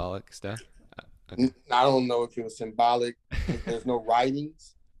any symbolic stuff? Okay. I don't know if it was symbolic. There's no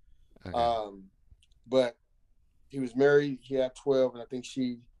writings. Okay. But he was married. He had 12, and I think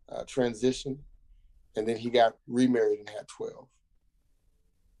she transitioned, and then he got remarried and had 12.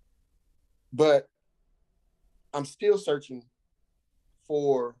 But I'm still searching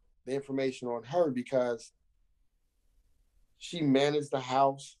for the information on her because she managed the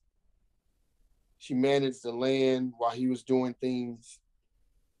house. She managed the land while he was doing things.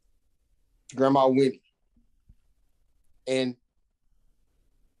 Grandma Winnie. And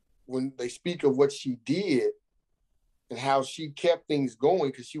when they speak of what she did and how she kept things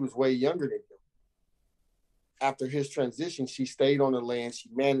going, because she was way younger than him. After his transition, she stayed on the land. She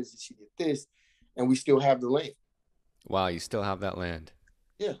managed it. She did this, and we still have the land. Wow, you still have that land?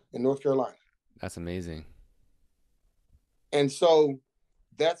 Yeah, in North Carolina. That's amazing. And so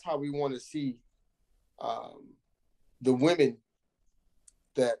that's how we want to see the women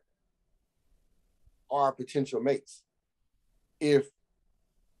that are our potential mates. If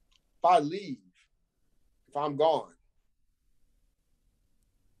I leave, if I'm gone,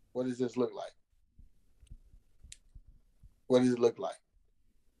 what does this look like? What does it look like?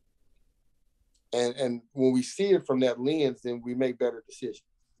 And when we see it from that lens, then we make better decisions.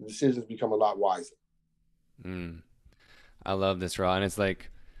 The decisions become a lot wiser. I love this, Ra. And it's like,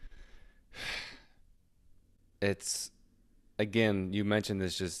 it's, again, you mentioned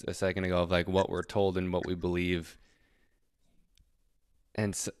this just a second ago of like what we're told and what we believe.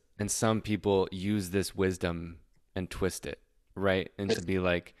 And some people use this wisdom and twist it, right? And to be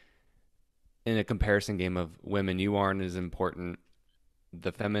like, in a comparison game of women, you aren't as important.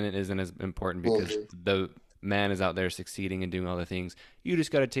 The feminine isn't as important because the man is out there succeeding and doing all the things. You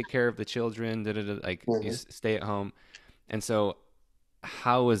just got to take care of the children, like you stay at home. And so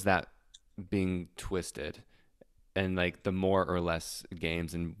how is that being twisted and like the more or less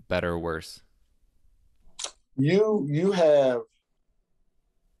games and better or worse? You have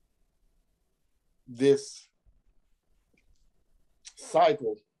this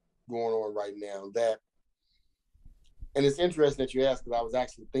cycle going on right now that, and it's interesting that you asked because I was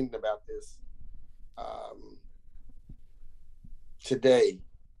actually thinking about this today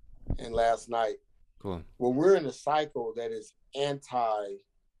and last night. Cool. Well, we're in a cycle that is anti,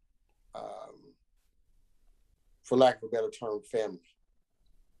 for lack of a better term, family.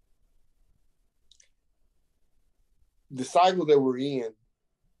 The cycle that we're in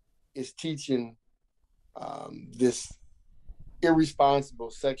is teaching this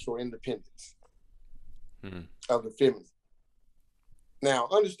irresponsible sexual independence of the feminine. Now,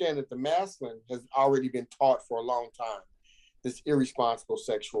 understand that the masculine has already been taught for a long time these irresponsible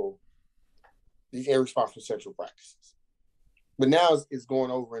sexual practices. But now it's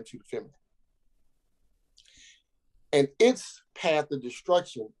going over into the feminine. And its path of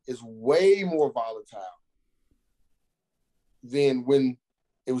destruction is way more volatile than when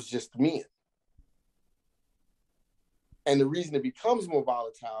it was just men. And the reason it becomes more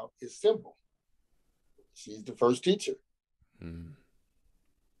volatile is simple. She's the first teacher.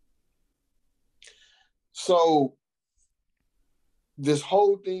 So this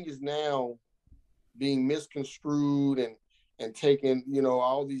whole thing is now being misconstrued and taken,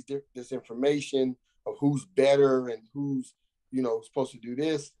 all this information of who's better and who's, supposed to do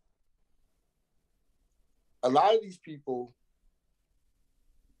this. A lot of these people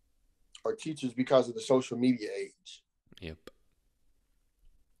are teachers because of the social media age. Yep.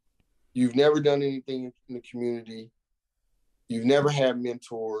 You've never done anything in the community. You've never had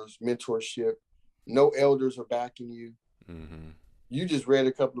mentors, mentorship. No elders are backing you. You just read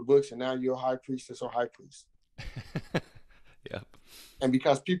a couple of books and now you're a high priestess or high priest. Yep. And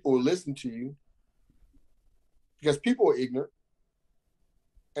because people will listen to you, because people are ignorant,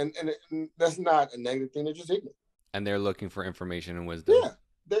 and that's not a negative thing, they're just ignorant. And they're looking for information and wisdom. Yeah,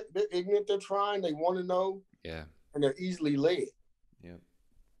 they're ignorant, they're trying, they want to know. Yeah. And they're easily led. Yeah.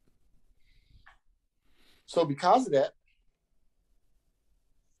 So because of that,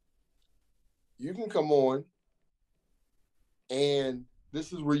 you can come on, and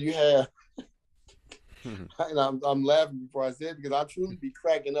this is where you have, and I'm laughing before I say it because I truly be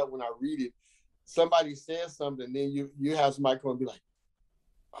cracking up when I read it. Somebody says something, and then you have somebody come and be like,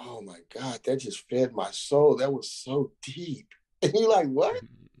 "Oh my God, that just fed my soul. That was so deep." And you're like, "What?"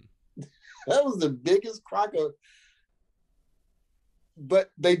 That was the biggest cracker.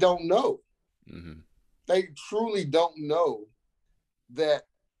 But they don't know. They truly don't know that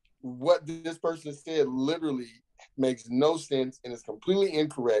what this person said literally makes no sense and is completely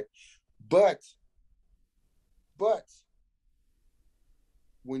incorrect. But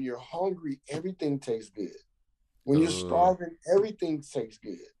when you're hungry, everything tastes good. When you're starving, everything tastes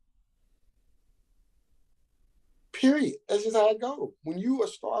good. Period. That's just how it goes. When you are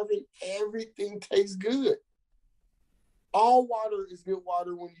starving, everything tastes good. All water is good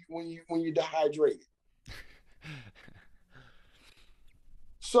water when you're dehydrated.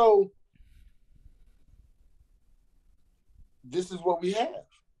 So this is what we have.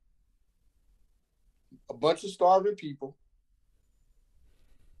 A bunch of starving people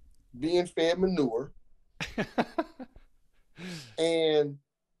being fed manure and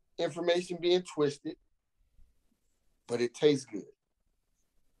information being twisted, but it tastes good.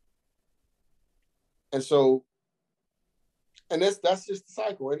 And so, and that's just the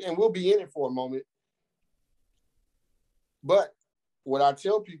cycle. And we'll be in it for a moment. But what I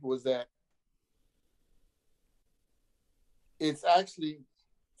tell people is that it's actually,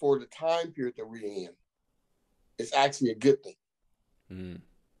 for the time period that we're in, it's actually a good thing. Mm.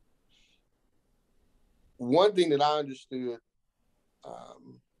 One thing that I understood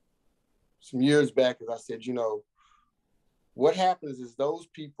some years back is I said, you know, what happens is those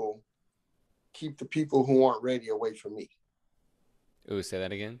people keep the people who aren't ready away from me. Ooh, say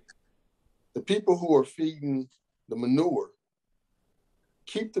that again. The people who are feeding the manure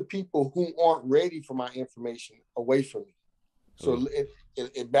keep the people who aren't ready for my information away from me. So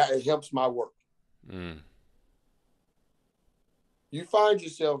it helps my work. Mm. You find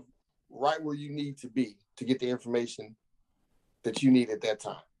yourself right where you need to be to get the information that you need at that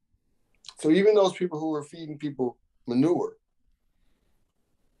time. So even those people who are feeding people manure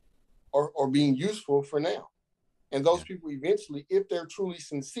are being useful for now. And those people eventually, if they're truly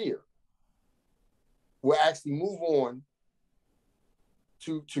sincere, will actually move on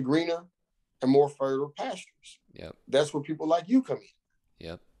to greener and more fertile pastures. Yep. That's where people like you come in.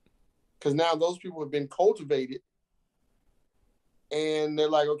 Yep. Because now those people have been cultivated and they're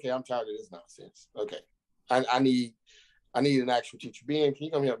like, okay, I'm tired of this nonsense. Okay. I need an actual teacher. Ben, can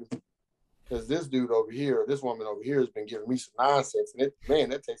you come help me? Because this dude over here, this woman over here has been giving me some nonsense. And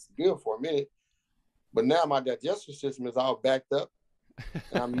that tastes good for a minute. But now my digestive system is all backed up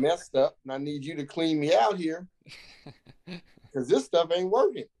and I'm messed up and I need you to clean me out here because this stuff ain't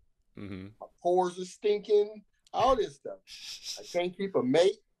working. Mm-hmm. My pores are stinking, all this stuff. I can't keep a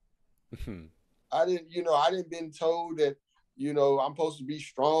mate. Mm-hmm. I didn't been told that, I'm supposed to be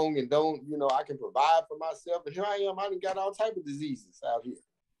strong and I can provide for myself. And here I am, I done got all type of diseases out here.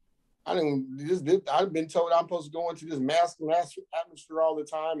 I've been told I'm supposed to go into this masculine atmosphere all the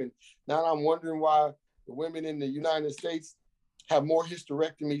time. And now I'm wondering why the women in the United States have more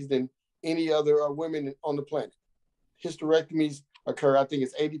hysterectomies than any other women on the planet. Hysterectomies occur, I think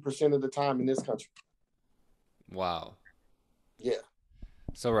it's 80% of the time in this country. Wow. Yeah.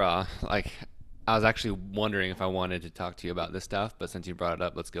 So Ra, I was actually wondering if I wanted to talk to you about this stuff, but since you brought it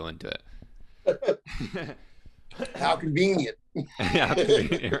up, let's go into it. How convenient. Yeah,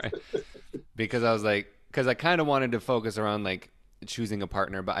 convenient, right? Because I kind of wanted to focus around choosing a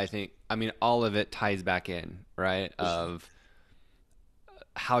partner, but all of it ties back in, right? Of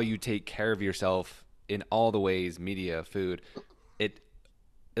how you take care of yourself in all the ways, media, food. It's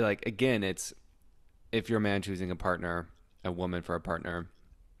if you're a man choosing a partner, a woman for a partner,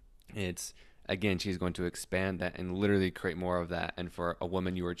 she's going to expand that and literally create more of that. And for a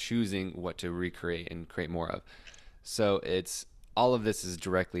woman, you are choosing what to recreate and create more of. So all of this is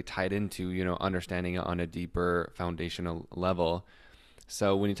directly tied into, understanding it on a deeper foundational level.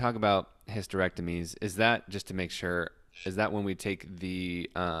 So when you talk about hysterectomies, is that, just to make sure, is that when we take the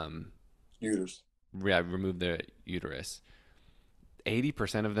uterus? Yeah, remove the uterus.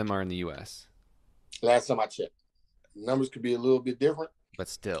 80% of them are in the U.S. Last time I checked. Numbers could be a little bit different. But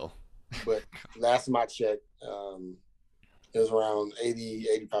still. But last time I checked, it was around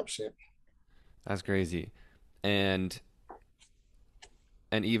 85%. That's crazy. And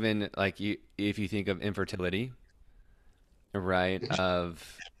even if you think of infertility, right,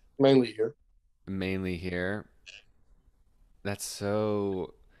 of mainly here, that's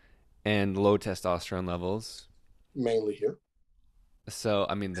so, and low testosterone levels, mainly here. So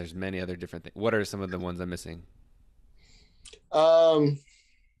there's many other different things. What are some of the ones I'm missing?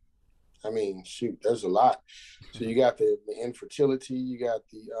 There's a lot. So you got the infertility, you got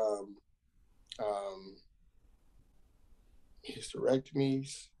the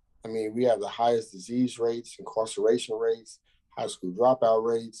hysterectomies. We have the highest disease rates, incarceration rates, high school dropout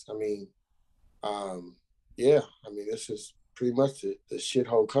rates. This is pretty much the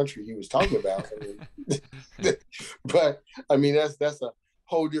shithole country he was talking about. But that's a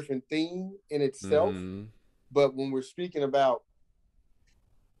whole different theme in itself. Mm-hmm. But when we're speaking about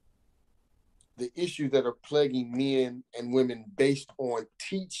the issues that are plaguing men and women based on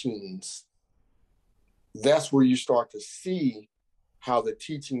teachings, that's where you start to see how the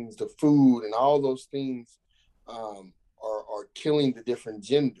teachings, the food, and all those things are killing the different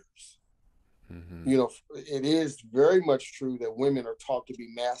genders. You know, it is very much true that women are taught to be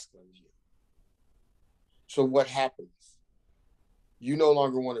masculine here. So what happens? You no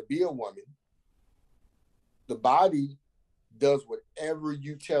longer want to be a woman. The body does whatever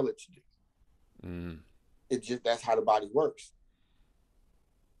you tell it to do. It just, that's how the body works.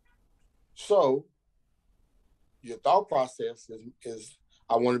 So your thought process is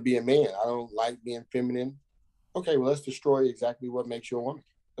I want to be a man. I don't like being feminine. Okay, well, let's destroy exactly what makes you a woman.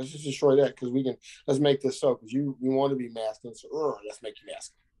 Let's just destroy that, because let's make this so, because you want to be masculine, so let's make you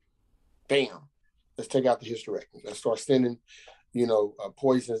masculine. Bam. Let's take out the hysterectomy. Let's start sending,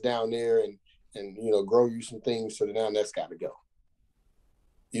 poisons down there and grow you some things, so that now that's got to go.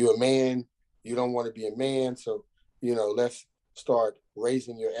 You're a man, you don't want to be a man, so, let's start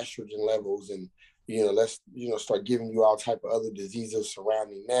raising your estrogen levels, and, let's, start giving you all type of other diseases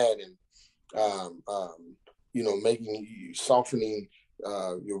surrounding that, and, making you, softening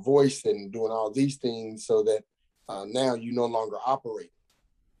your voice and doing all these things, so that now you no longer operate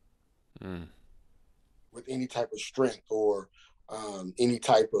with any type of strength or any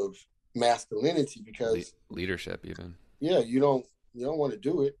type of masculinity, because leadership even. Yeah, you don't want to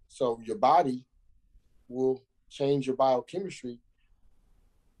do it. So your body will change your biochemistry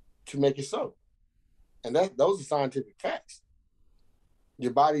to make it so. And those are scientific facts.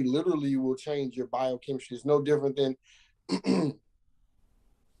 Your body literally will change your biochemistry. It's no different than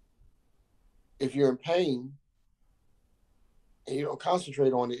if you're in pain and you don't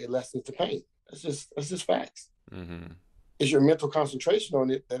concentrate on it, it lessens the pain. That's just facts. It's your mental concentration on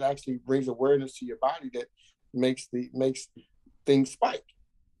it that actually brings awareness to your body that makes things spike.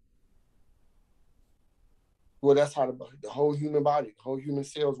 Well, that's how the whole human body, the whole human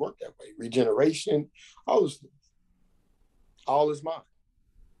cells work that way. Regeneration, all those things. All is mind.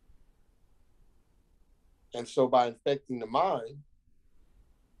 And so by infecting the mind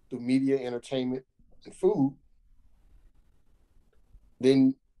through media, entertainment, and food,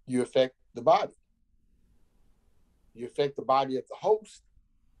 then you affect the body. You affect the body of the host,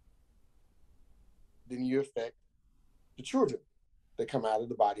 then you affect the children that come out of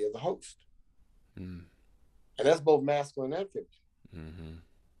the body of the host. And that's both masculine and feminine.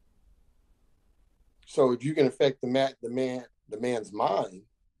 So if you can affect the man's mind,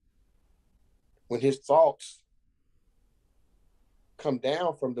 when his thoughts come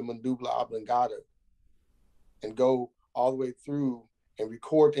down from the medulla oblongata and go all the way through and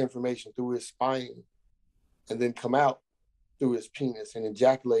record the information through his spine, and then come out through his penis and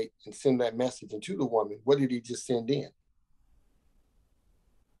ejaculate and send that message into the woman, what did he just send in?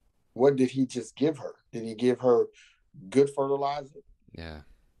 What did he just give her? Did he give her good fertilizer? Yeah.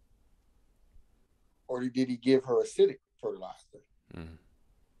 Or did he give her acidic fertilizer?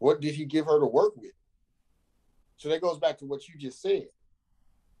 What did he give her to work with? So that goes back to what you just said.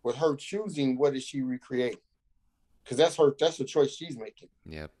 With her choosing, what is she recreating? Because that's the choice she's making.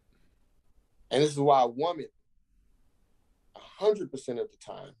 Yep. And this is why a woman, 100% of the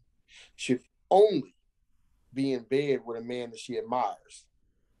time, should only be in bed with a man that she admires.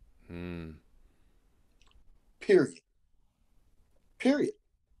 Period. You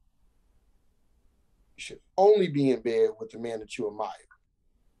should only be in bed with the man that you admire,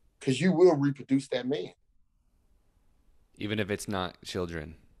 because you will reproduce that man. Even if it's not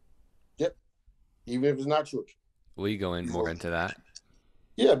children. Yep. Even if it's not children. Will you go in more into that?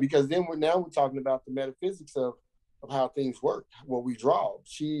 Yeah, because then we're talking about the metaphysics of how things work, what we draw.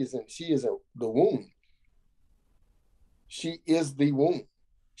 She isn't the womb. She is the womb.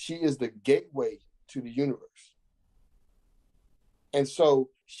 She is the gateway to the universe. And so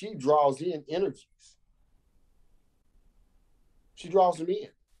she draws in energies. She draws them in.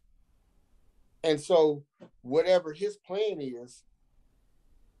 And so whatever his plan is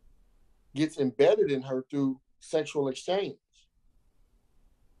gets embedded in her through sexual exchange.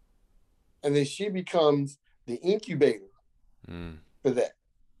 And then she becomes the incubator for that.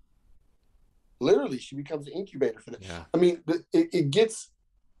 Literally, she becomes the incubator for that. Yeah. I mean, it gets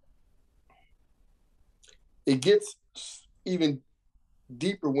even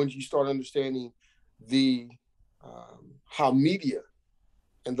deeper when you start understanding the how media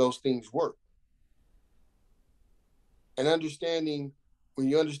and those things work. And when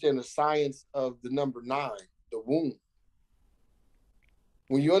you understand the science of the number 9, the womb,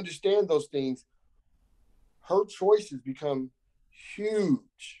 when you understand those things, her choices become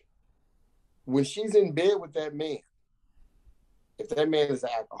huge. When she's in bed with that man, if that man is an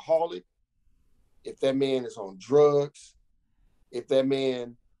alcoholic, if that man is on drugs, if that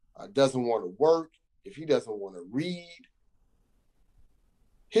man doesn't want to work, if he doesn't want to read,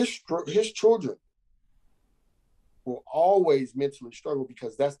 his children will always mentally struggle,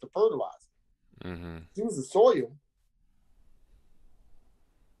 because that's the fertilizer. He was the soil,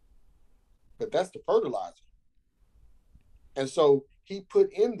 but that's the fertilizer. And so he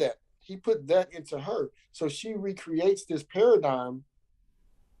put that into her. So she recreates this paradigm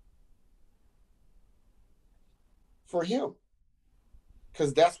for him,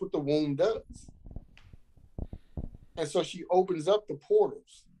 because that's what the womb does. And so she opens up the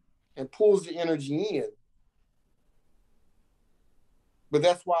portals and pulls the energy in. But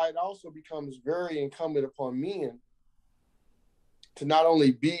that's why it also becomes very incumbent upon men to not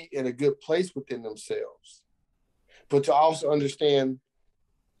only be in a good place within themselves, but to also understand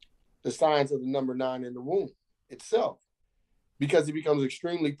the signs of the number 9 in the womb itself, because it becomes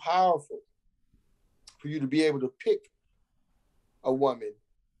extremely powerful for you to be able to pick a woman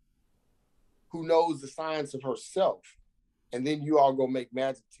who knows the signs of herself, and then you all go make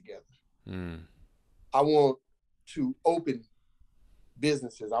magic together. I want to open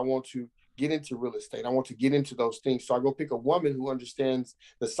businesses. I want to get into real estate. I want to get into those things. So I go pick a woman who understands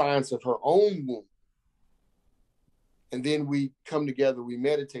the science of her own womb. And then we come together, we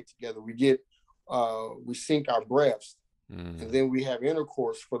meditate together, we sync our breaths, and then we have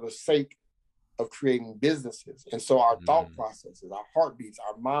intercourse for the sake of creating businesses. And so our thought processes, our heartbeats,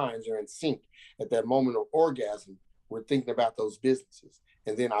 our minds are in sync. At that moment of orgasm, we're thinking about those businesses.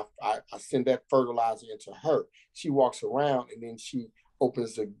 And then I send that fertilizer into her. She walks around, and then she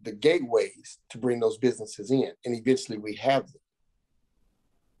opens the gateways to bring those businesses in. And eventually we have them.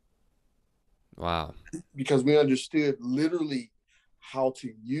 Wow. Because we understood literally how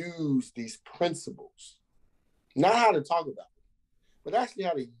to use these principles, not how to talk about them, but actually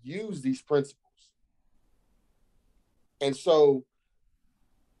how to use these principles. And so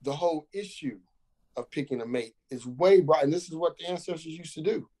the whole issue of picking a mate is way bright. And this is what the ancestors used to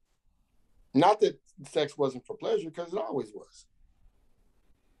do. Not that sex wasn't for pleasure, because it always was.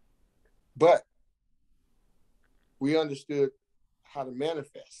 But we understood how to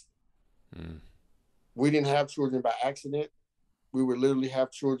manifest. We didn't have children by accident. We would literally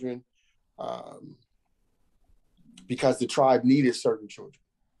have children because the tribe needed certain children.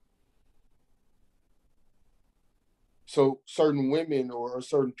 So certain women or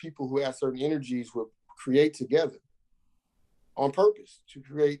certain people who have certain energies would create together on purpose to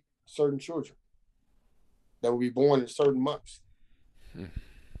create certain children that will be born in certain months.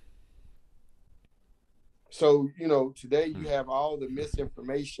 So, today you have all the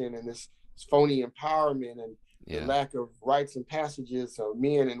misinformation and this phony empowerment and the lack of rites and passages of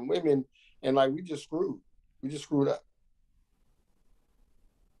men and women. And we just screwed up.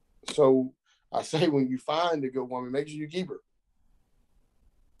 So I say, when you find a good woman, make sure you keep her.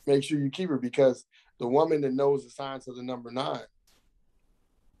 Make sure you keep her, because the woman that knows the science of the number 9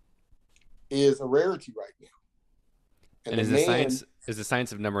 is a rarity right now. And is the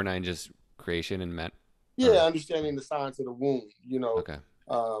science of number 9 just creation and men? Yeah, understanding the science of the womb. Okay.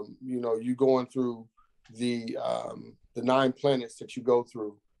 You going through the 9 planets that you go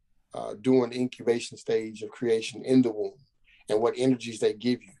through during the incubation stage of creation in the womb, and what energies they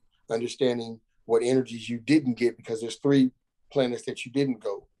give you. Understanding what energies you didn't get, because there's 3 planets that you didn't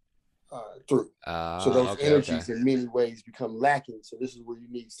go through. So those energies in many ways become lacking. So this is where you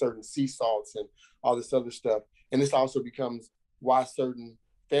need certain sea salts and all this other stuff. And this also becomes why certain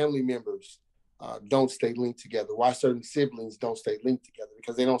family members don't stay linked together, why certain siblings don't stay linked together,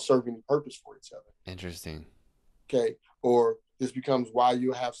 because they don't serve any purpose for each other. Interesting. Okay. Or this becomes why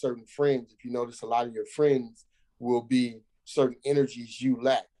you have certain friends. If you notice, a lot of your friends will be certain energies you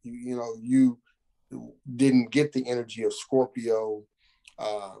lack. You didn't get the energy of Scorpio,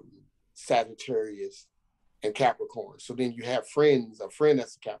 Sagittarius, and Capricorn. So then you have a friend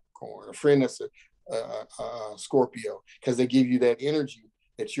that's a Capricorn, a friend that's a Scorpio, because they give you that energy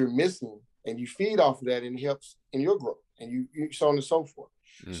that you're missing, and you feed off of that, and it helps in your growth, and you so on and so forth.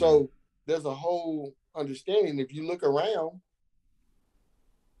 So there's a whole understanding. If you look around,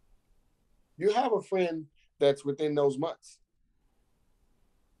 you have a friend that's within those months,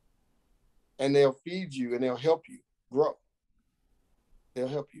 and they'll feed you and they'll help you grow. They'll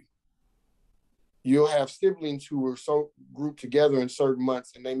help you. You'll have siblings who are so grouped together in certain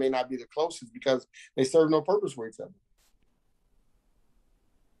months, and they may not be the closest because they serve no purpose for each other.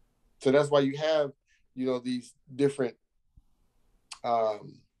 So that's why you have, these different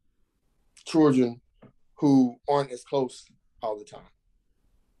children who aren't as close all the time.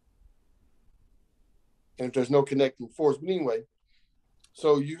 And if there's no connecting force, but anyway,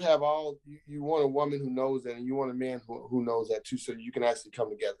 so you have you want a woman who knows that, and you want a man who knows that too, so you can actually come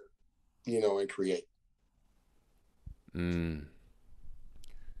together, and create.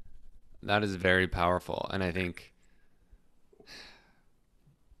 That is very powerful. And I think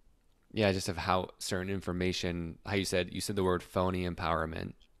yeah, just of how certain information, how you said the word phony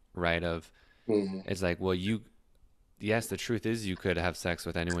empowerment, right? Of Mm-hmm. it's like, well, yes, the truth is you could have sex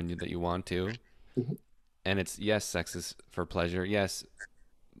with anyone that you want to, Mm-hmm. and it's yes, sex is for pleasure, yes,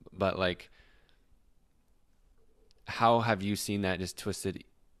 but like, how have you seen that just twisted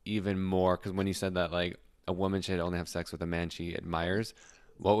even more? Because when you said that, like, a woman should only have sex with a man she admires,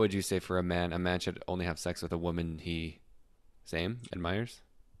 what would you say for a man? A man should only have sex with a woman he same admires.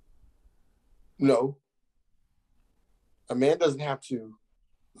 No, a man doesn't have to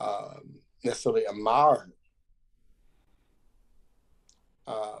necessarily admire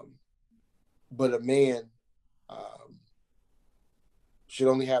her, but a man um, should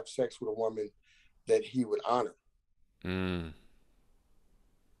only have sex with a woman that he would honor. Mm.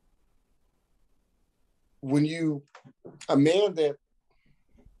 When a man that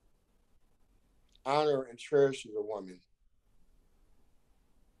honor and cherishes a woman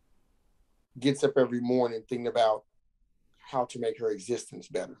gets up every morning thinking about how to make her existence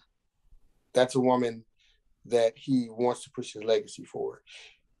better. That's a woman that he wants to push his legacy forward.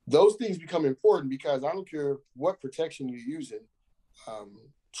 Those things become important because I don't care what protection you're using,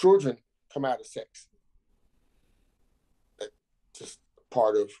 children come out of sex. That's just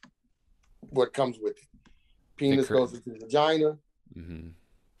part of what comes with it. Penis goes into the vagina, mm-hmm.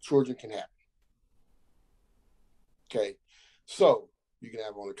 Children can happen. Okay, so you can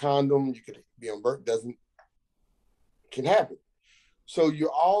have on a condom, you could be on birth, can happen. So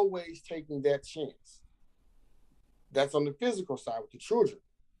you're always taking that chance. That's on the physical side with the children.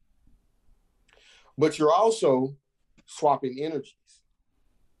 But you're also swapping energies.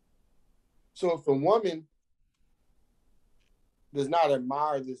 So if a woman does not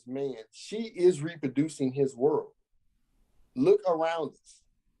admire this man, she is reproducing his world. Look around us.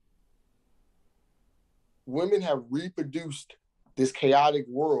 Women have reproduced this chaotic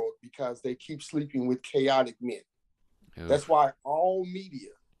world because they keep sleeping with chaotic men. Oof. That's why all media,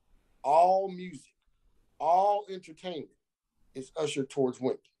 all music, all entertainment is ushered towards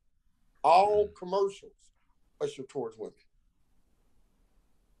women. All commercials ushered towards women.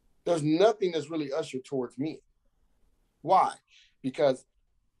 There's nothing that's really ushered towards men. Why? Because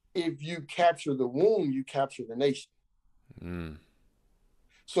if you capture the womb, you capture the nation. Mm.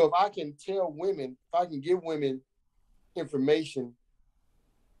 So if I can tell women, if I can give women information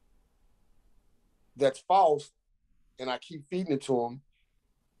that's false and I keep feeding it to them,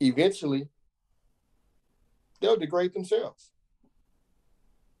 eventually they'll degrade themselves.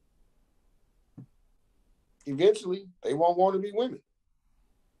 Eventually they won't want to be women.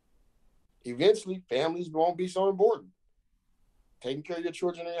 Eventually families won't be so important. Taking care of your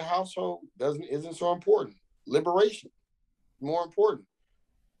children in your household isn't so important. Liberation, more important.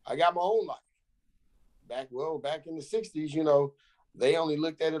 I got my own life. Back in the 60s, they only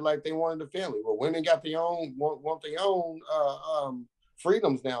looked at it like they wanted a family. Well, women got their own, want their own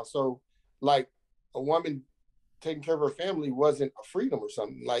freedoms now. So, like, a woman taking care of her family wasn't a freedom or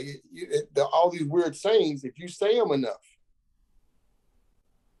something. Like, all these weird sayings, if you say them enough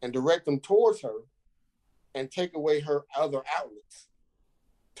and direct them towards her and take away her other outlets,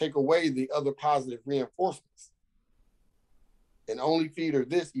 take away the other positive reinforcements, and only feed her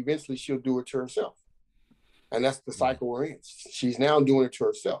this, eventually she'll do it to herself. And that's the cycle we're in. She's now doing it to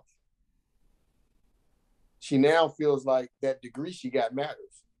herself. She now feels like that degree she got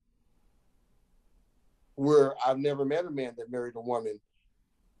matters. Where I've never met a man that married a woman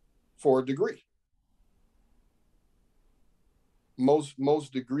for a degree.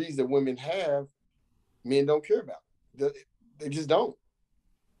 Most degrees that women have, men don't care about. They just don't.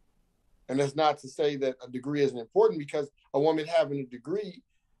 And that's not to say that a degree isn't important, because a woman having a degree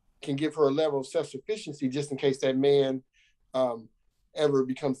can give her a level of self-sufficiency just in case that man ever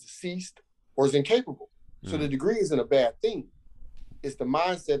becomes deceased or is incapable. So the degree isn't a bad thing. It's the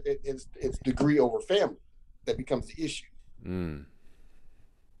mindset that it's degree over family that becomes the issue. Mm.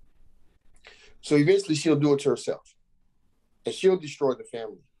 So eventually she'll do it to herself. And she'll destroy the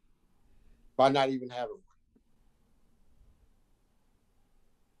family by not even having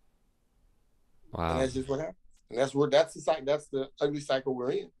one. Wow. And that's just what happens. And that's the ugly cycle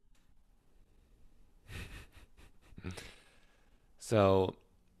we're in. So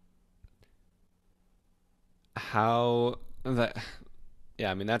how that,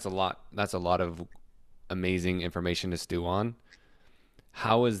 yeah, I mean, that's a lot of amazing information to stew on.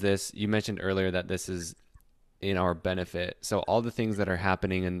 How is this, you mentioned earlier that this is in our benefit. So all the things that are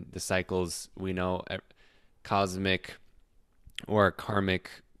happening in the cycles, we know, cosmic or karmic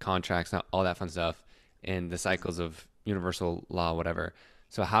contracts, all that fun stuff, and the cycles of universal law, whatever.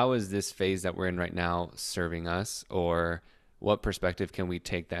 So how is this phase that we're in right now serving us, or what perspective can we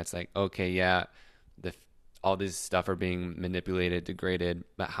take that's like, okay, yeah, the all this stuff are being manipulated, degraded,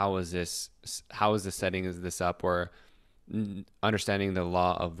 but how is the setting is this up, or understanding the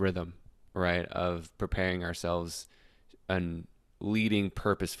law of rhythm, right? Of preparing ourselves and leading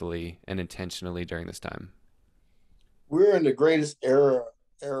purposefully and intentionally during this time. We're in the greatest era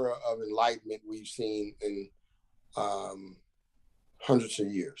of enlightenment we've seen in hundreds of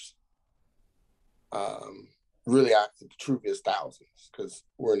years. Really, the truth is thousands, because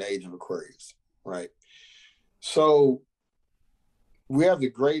we're in the age of Aquarius, right? So we have the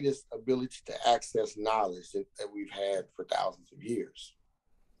greatest ability to access knowledge that we've had for thousands of years.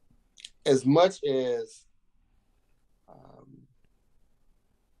 As much as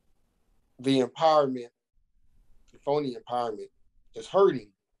the empowerment, the phony empowerment, is hurting,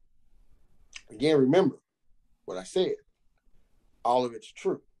 again, remember what I said. All of it's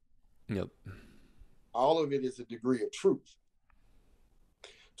true. Yep. All of it is a degree of truth.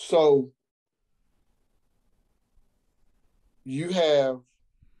 So you have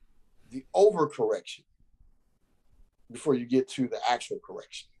the overcorrection before you get to the actual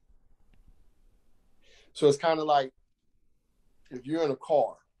correction. So it's kind of like if you're in a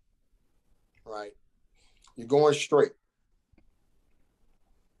car, right? You're going straight.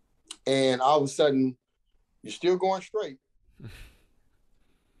 And all of a sudden, you're still going straight,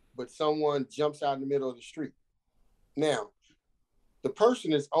 but someone jumps out in the middle of the street. Now, the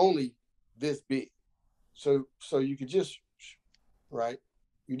person is only this big. So you could just, right?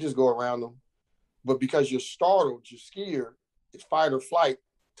 You just go around them. But because you're startled, you're scared, it's fight or flight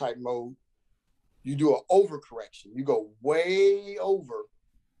type mode, you do an overcorrection. You go way over,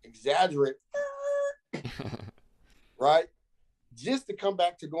 exaggerate, right? Just to come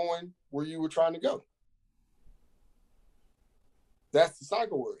back to going where you were trying to go. That's the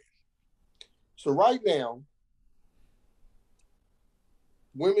cycle we're in. So right now,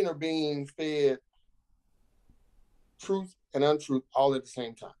 women are being fed truth and untruth all at the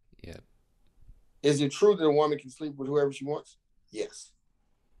same time. Yeah. Is it true that a woman can sleep with whoever she wants? Yes.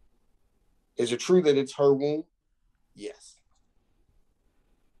 Is it true that it's her womb? Yes.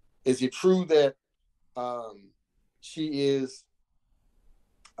 Is it true that she is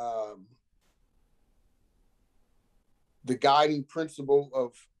the guiding principle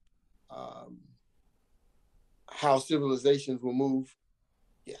of how civilizations will move?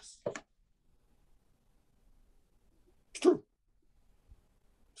 Yes. It's true.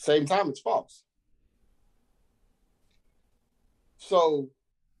 Same time, it's false. So,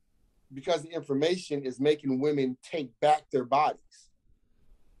 because the information is making women take back their bodies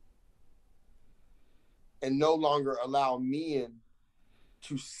and no longer allow men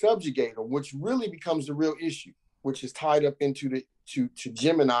to subjugate them, which really becomes the real issue, which is tied up into to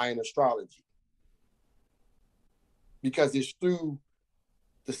Gemini and astrology. Because it's through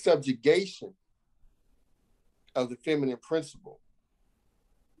the subjugation of the feminine principle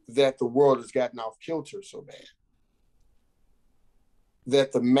that the world has gotten off kilter so bad.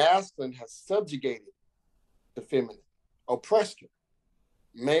 That the masculine has subjugated the feminine, oppressed her,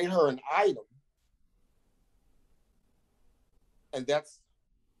 made her an item. And that's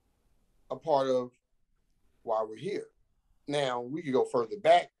a part of why we're here. Now, we could go further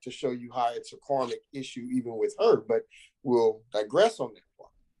back to show you how it's a karmic issue even with her, but we'll digress on that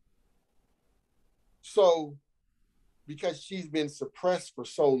part. So, because she's been suppressed for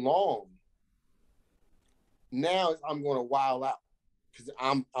so long, now I'm going to wild out because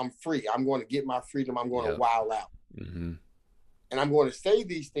I'm free. I'm going to get my freedom. I'm going to wild out. Mm-hmm. And I'm going to say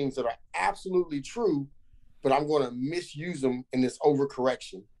these things that are absolutely true, but I'm going to misuse them in this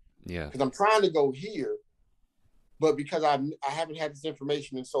overcorrection. Yeah. Because I'm trying to go here, but because I haven't had this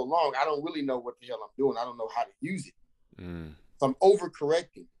information in so long, I don't really know what the hell I'm doing. I don't know how to use it. So I'm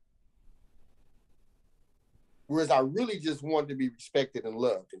overcorrecting. Whereas I really just want to be respected and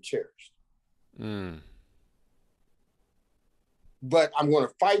loved and cherished. But I'm going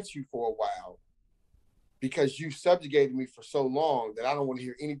to fight you for a while because you subjugated me for so long that I don't want to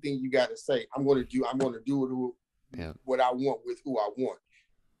hear anything you got to say. I'm going to do what I want with who I want.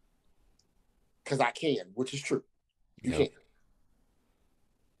 Because I can, which is true. You can.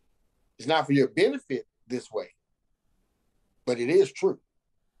 It's not for your benefit this way, but it is true.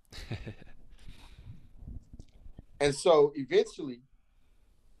 And so eventually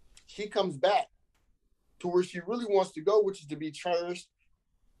she comes back to where she really wants to go, which is to be cherished,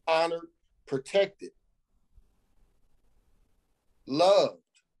 honored, protected, loved,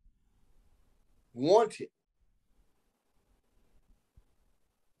 wanted.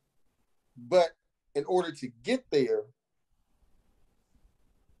 But in order to get there,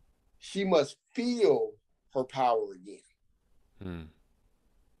 she must feel her power again.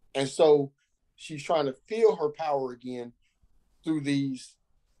 And so she's trying to feel her power again through these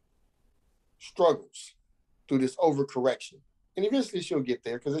struggles, through this overcorrection. And eventually she'll get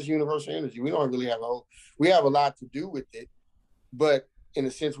there because it's universal energy. We don't really have we have a lot to do with it, but in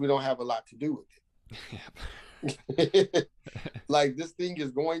a sense, we don't have a lot to do with it. Like, this thing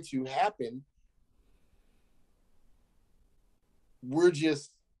is going to happen. We're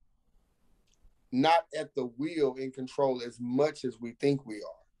just not at the wheel in control as much as we think we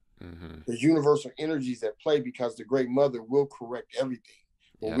are. There's universal energies at play because the Great Mother will correct everything.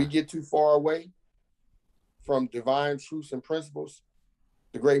 When we get too far away from divine truths and principles,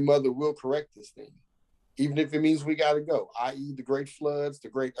 the Great Mother will correct this thing, even if it means we got to go, i.e. the great floods, the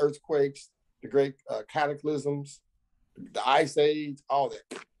great earthquakes, the great cataclysms, the ice age, all that.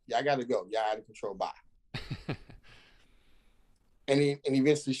 Yeah, I got to go. Yeah, out of control. Bye. And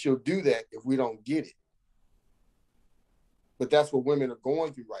eventually she'll do that if we don't get it. But that's what women are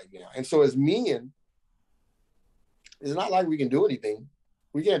going through right now. And so as men, it's not like we can do anything.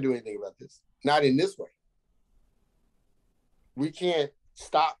 We can't do anything about this. Not in this way. We can't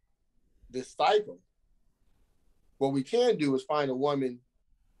stop this cycle. What we can do is find a woman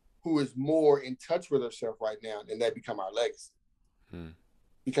who is more in touch with herself right now, and that become our legacy.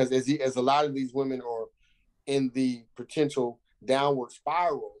 Because as a lot of these women are in the potential downward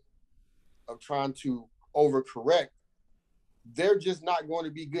spiral of trying to overcorrect, they're just not going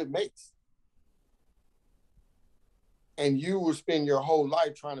to be good mates. And you will spend your whole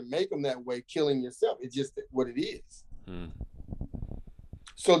life trying to make them that way, killing yourself. It's just what it is.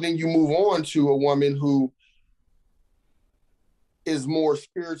 So then you move on to a woman who is more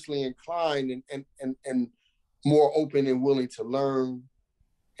spiritually inclined and more open and willing to learn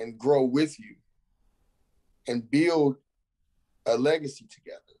and grow with you and build a legacy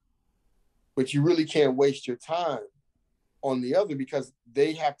together. But you really can't waste your time on the other, because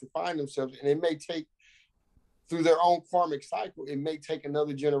they have to find themselves, and it may take, through their own karmic cycle, it may take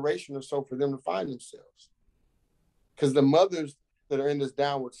another generation or so for them to find themselves. Because the mothers that are in this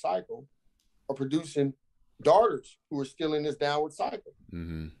downward cycle are producing daughters who are still in this downward cycle.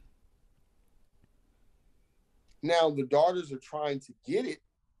 Now the daughters are trying to get it,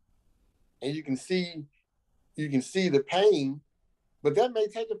 and you can see the pain, but that may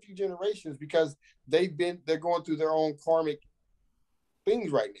take a few generations because they're going through their own karmic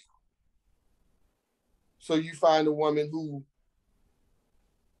things right now. So you find a woman who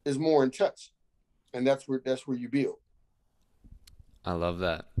is more in touch, and that's where you build. I love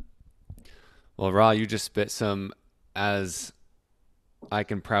that. Well, Ra, you just spit some, as I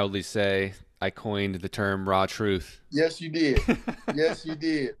can proudly say, I coined the term raw truth. Yes, you did. Yes, you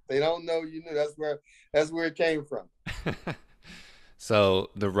did. They don't know you knew. That's where it came from. So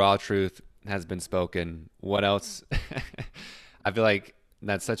the raw truth has been spoken. What else? I feel like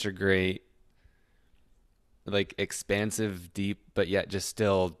that's such a great, like, expansive, deep, but yet just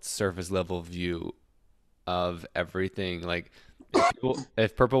still surface level view of everything. Like,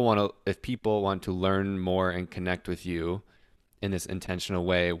 if people want to learn more and connect with you in this intentional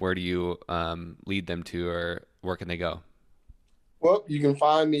way, where do you lead them to, or where can they go? Well, you can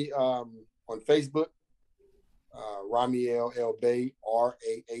find me on Facebook, Rahme'el El Bey,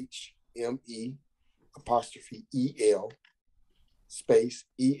 RAHME'_EL space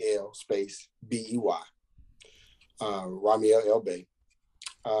EL space BEY, Rahme'el El Bey.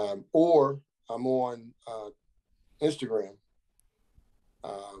 Or I'm on Instagram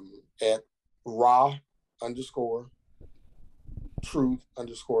at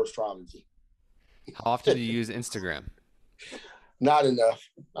Ra_truth_astrology. How often do you use Instagram? Not enough.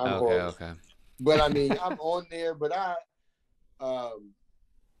 I'm horrible. Okay. But I mean, I'm on there, but I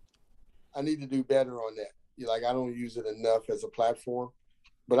need to do better on that. Like, I don't use it enough as a platform,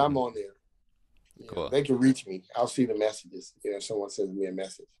 but I'm on there. Cool. They can reach me. I'll see the messages. Someone sends me a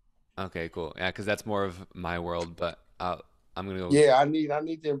message. Okay, cool. Yeah, because that's more of my world, but I'm gonna go. Yeah, I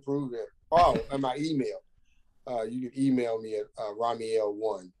need to improve that. Oh, and my email. You can email me at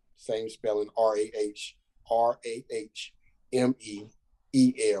Rahme'el1, same spelling, RAHMEEL,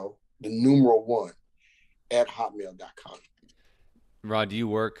 the numeral 1, at hotmail.com. Rod, do you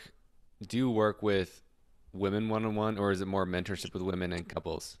work with women one-on-one, or is it more mentorship with women and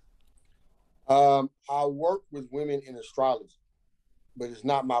couples? I work with women in astrology, but it's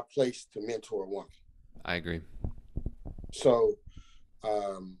not my place to mentor a woman. I agree. So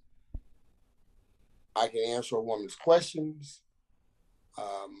I can answer a woman's questions.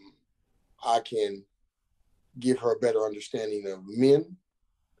 I can give her a better understanding of men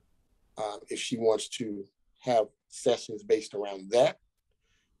if she wants to have sessions based around that.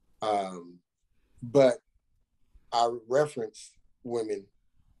 But I reference women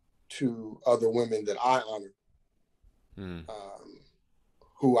to other women that I honor,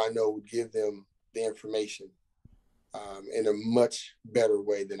 who I know would give them the information in a much better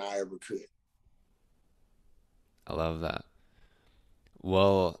way than I ever could. I love that.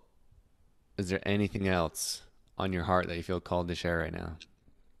 Well, is there anything else on your heart that you feel called to share right now?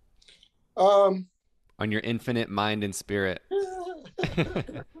 Um, On your infinite mind and spirit?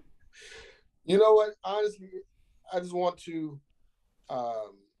 You know what? Honestly, I just want to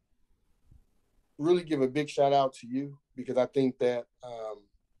really give a big shout out to you, because I think that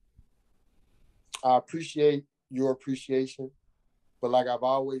I appreciate your appreciation. But like I've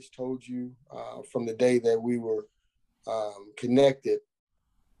always told you from the day that we were connected,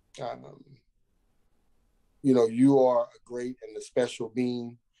 um, you know, you are a great and a special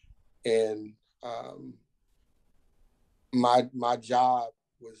being. And my job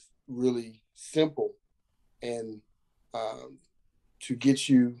was really simple, and to get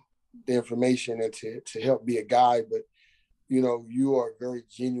you the information and to help be a guide. But, you know, you are a very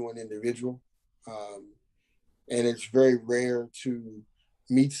genuine individual. And it's very rare to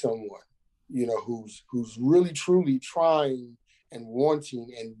meet someone, you know, who's really truly trying and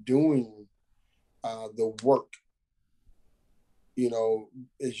wanting and doing the work. You know,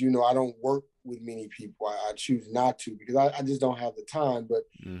 as you know, I don't work with many people. I choose not to, because I just don't have the time. But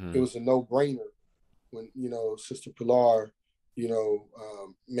it was a no-brainer when, you know, Sister Pilar, you know,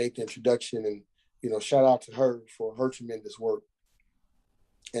 made the introduction. And, you know, shout out to her for her tremendous work,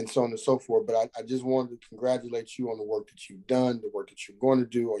 and so on and so forth. But I just wanted to congratulate you on the work that you've done, the work that you're going to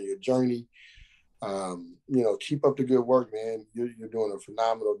do on your journey. You know, keep up the good work, man. You're doing a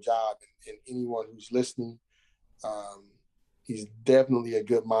phenomenal job. And anyone who's listening, he's definitely a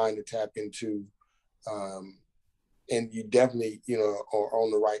good mind to tap into. And you definitely, you know, are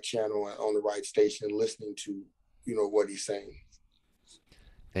on the right channel and on the right station, listening to, you know, what he's saying.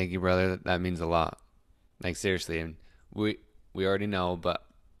 Thank you, brother. That means a lot. Like, seriously, and we already know, but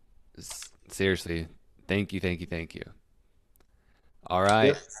seriously, thank you, thank you, thank you. All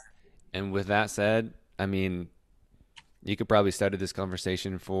right. Yes. And with that said, I mean, you could probably study this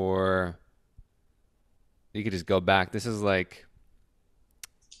conversation for, you could just go back. This is like,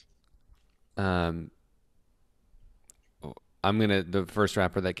 um, the first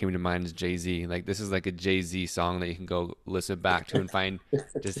rapper that came to mind is Jay-Z. Like, this is like a Jay-Z song that you can go listen back to and find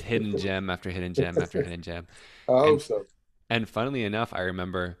just hidden gem after hidden gem after hidden gem. I hope And, so. and funnily enough, I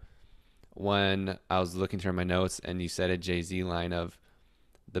remember when I was looking through my notes and you said a Jay-Z line of,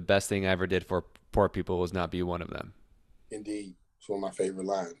 the best thing I ever did for poor people was not be one of them. Indeed. It's one of my favorite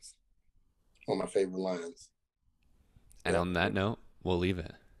lines. One of my favorite lines. And Yep. on that note, we'll leave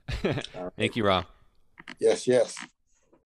it. All right. Thank you, Ra. Yes, yes.